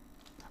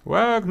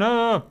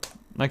 Wagner!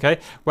 Okay,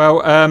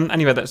 well,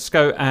 anyway, let's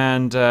go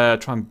and try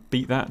and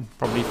beat that.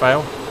 Probably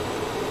fail.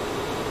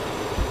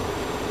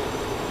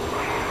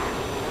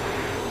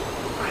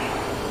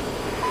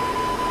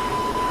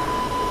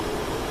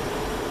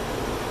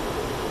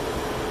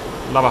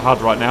 Love a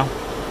HUD right now.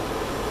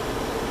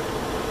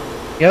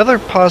 The other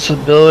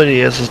possibility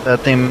is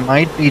that they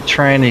might be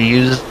trying to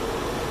use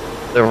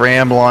the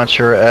Ram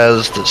launcher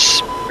as the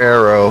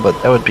Sparrow, but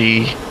that would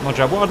be...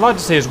 Roger. What I'd like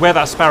to see is where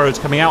that Sparrow is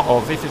coming out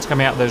of, if it's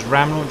coming out of those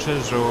Ram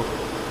launchers or...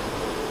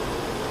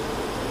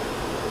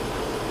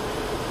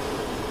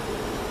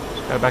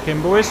 Let's go back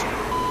in, boys.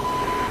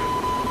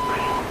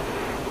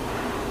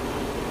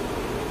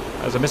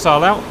 There's a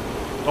missile out.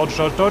 Dodge,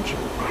 dodge, dodge.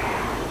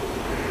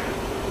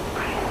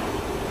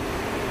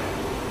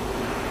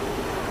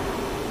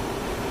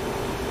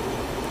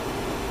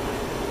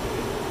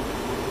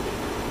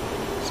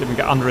 See if we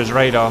can get under his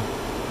radar.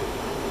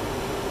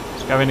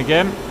 Let's go in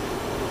again.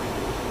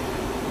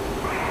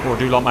 Or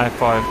do like my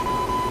F5.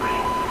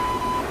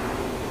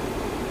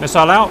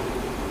 Missile out.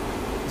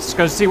 Let's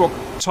go see what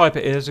type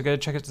it is. We're going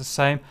to check it's the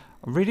same.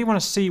 I really want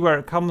to see where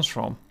it comes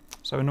from.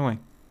 So annoying.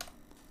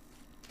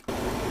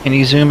 Can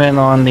you zoom in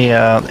on the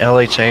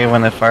LHA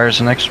when it fires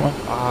the next one?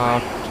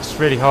 It's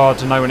really hard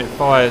to know when it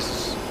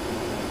fires.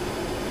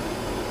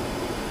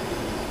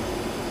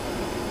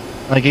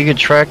 Like, you could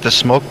track the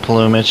smoke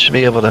plume. It should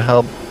be able to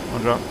help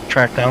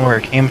track down where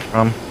it came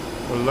from.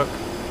 We'll look.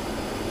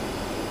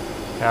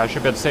 Yeah, I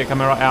should be able to see it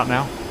coming right out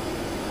now.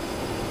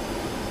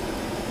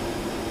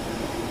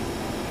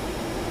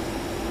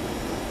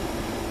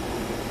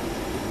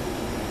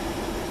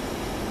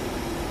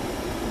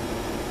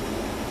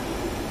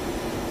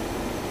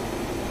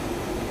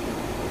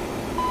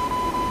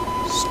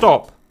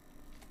 Stop.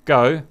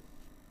 Go.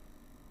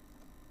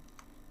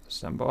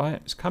 Stand by.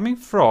 It's coming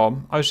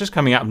from... Oh, it's just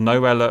coming out of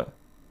nowhere, look.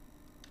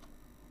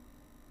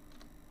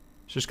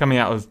 It's just coming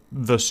out of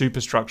the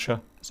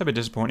superstructure. It's a bit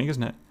disappointing,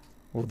 isn't it?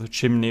 Or the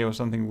chimney or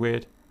something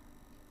weird.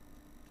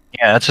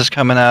 Yeah, it's just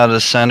coming out of the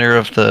center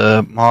of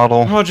the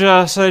model.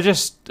 Roger, so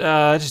just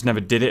never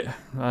did it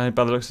by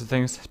the looks of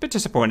things. It's a bit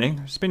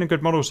disappointing. It's been a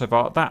good model so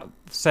far. That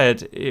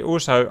said, it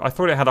also, I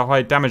thought it had a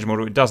high damage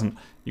model. It doesn't.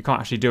 You can't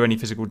actually do any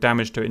physical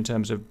damage to it in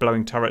terms of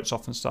blowing turrets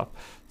off and stuff.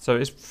 So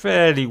it's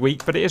fairly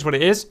weak, but it is what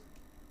it is.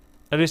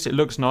 At least it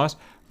looks nice.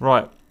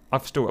 Right,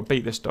 I've still got to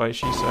beat this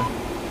Daiichi,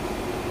 so...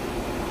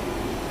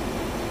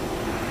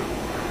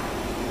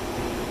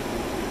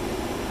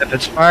 If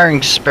it's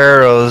firing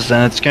sparrows,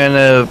 then it's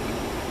gonna...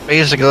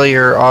 Basically,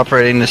 you're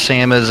operating the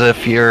same as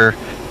if you're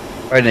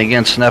fighting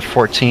against an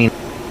F-14.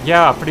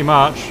 Yeah, pretty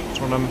much. That's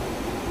what I'm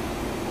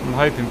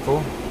hoping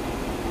for.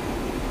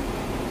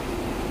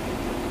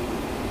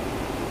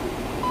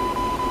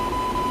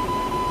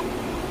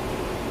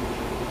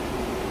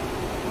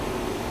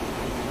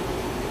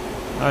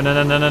 Oh, no,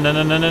 no, no, no, no,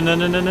 no, no, no, no,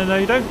 no, no, no, no,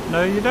 you don't.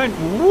 No, you don't.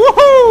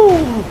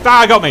 Woohoo!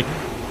 Ah, got me.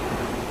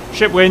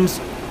 Ship wins.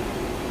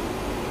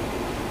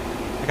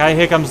 Okay,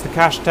 here comes the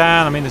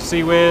Kashtan. I mean, the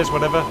Sea Whiz,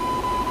 whatever.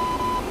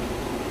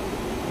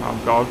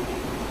 Oh, God.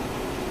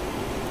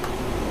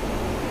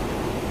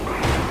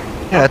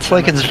 Yeah, it's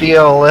like it's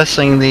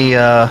VLSing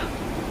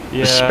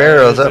the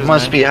sparrows. That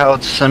must be how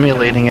it's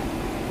simulating it.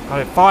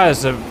 God, it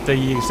fires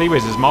the Sea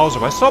Whizzes miles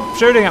away. Stop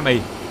shooting at me.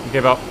 You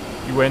give up.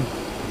 You win.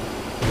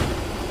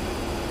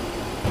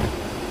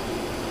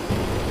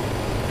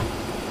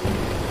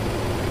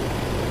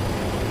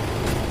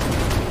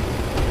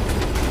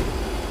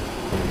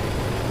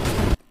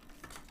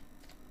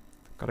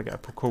 Gotta get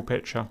a cool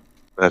picture.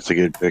 That's a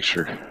good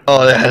picture.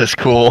 Oh, that is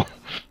cool.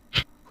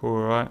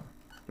 Cool, right?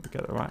 Gotta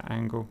get the right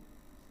angle.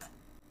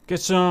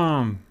 Get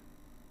some!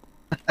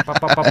 Bop,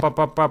 bop, bop, bop,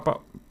 bop, bop,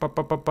 bop,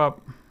 bop, bop,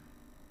 bop.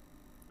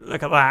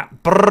 Look at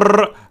that!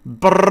 Brrr,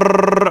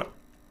 brrr.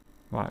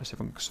 Right, let's see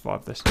if I can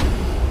survive this.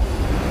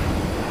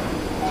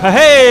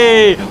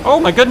 Hey! Oh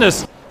my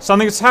goodness!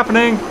 Something's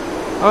happening!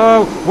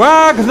 Oh,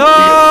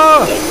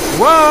 Wagner!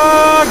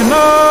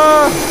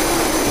 Wagner!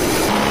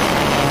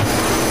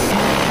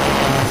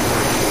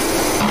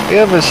 We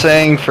have a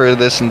saying for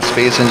this in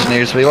space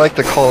engineers. We like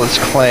to call this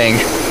clang.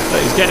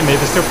 He's getting me.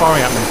 They're still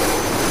firing at me.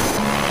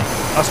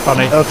 That's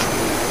funny.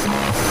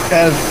 That's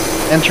kind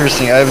of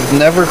interesting. I've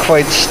never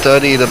quite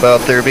studied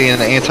about there being an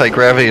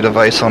anti-gravity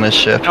device on this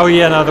ship. Oh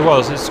yeah, no, there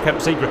was. It's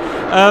kept secret.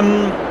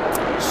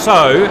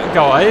 So,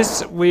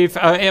 guys, we've,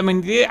 I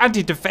mean, the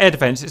anti-air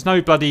defense, it's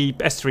no bloody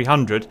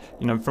S-300,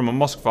 you know, from a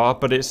Moskva,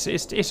 but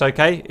it's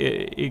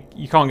okay.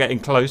 You can't get in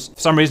close. For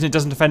some reason, it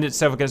doesn't defend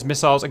itself against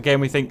missiles. Again,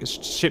 we think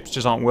ships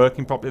just aren't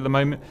working properly at the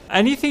moment.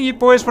 Anything you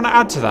boys want to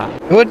add to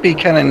that? It would be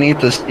kind of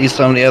neat to see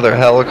some of the other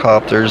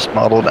helicopters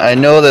modeled. I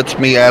know that's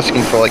me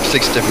asking for like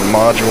 6 different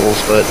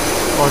modules, but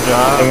Roger.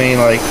 I mean,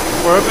 like,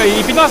 or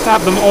it'd be nice to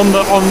have them on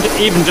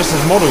even just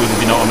as models,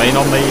 if you know what I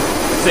mean,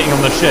 sitting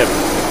on the ship.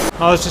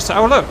 I was just,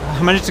 oh look,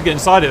 I managed to get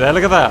inside it there,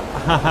 look at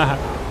that.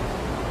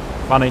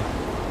 Funny.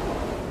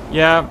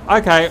 Yeah,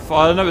 okay,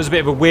 well, I know it was a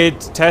bit of a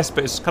weird test,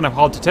 but it's kind of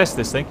hard to test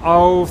this thing.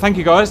 Oh, thank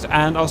you guys,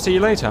 and I'll see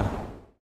you later.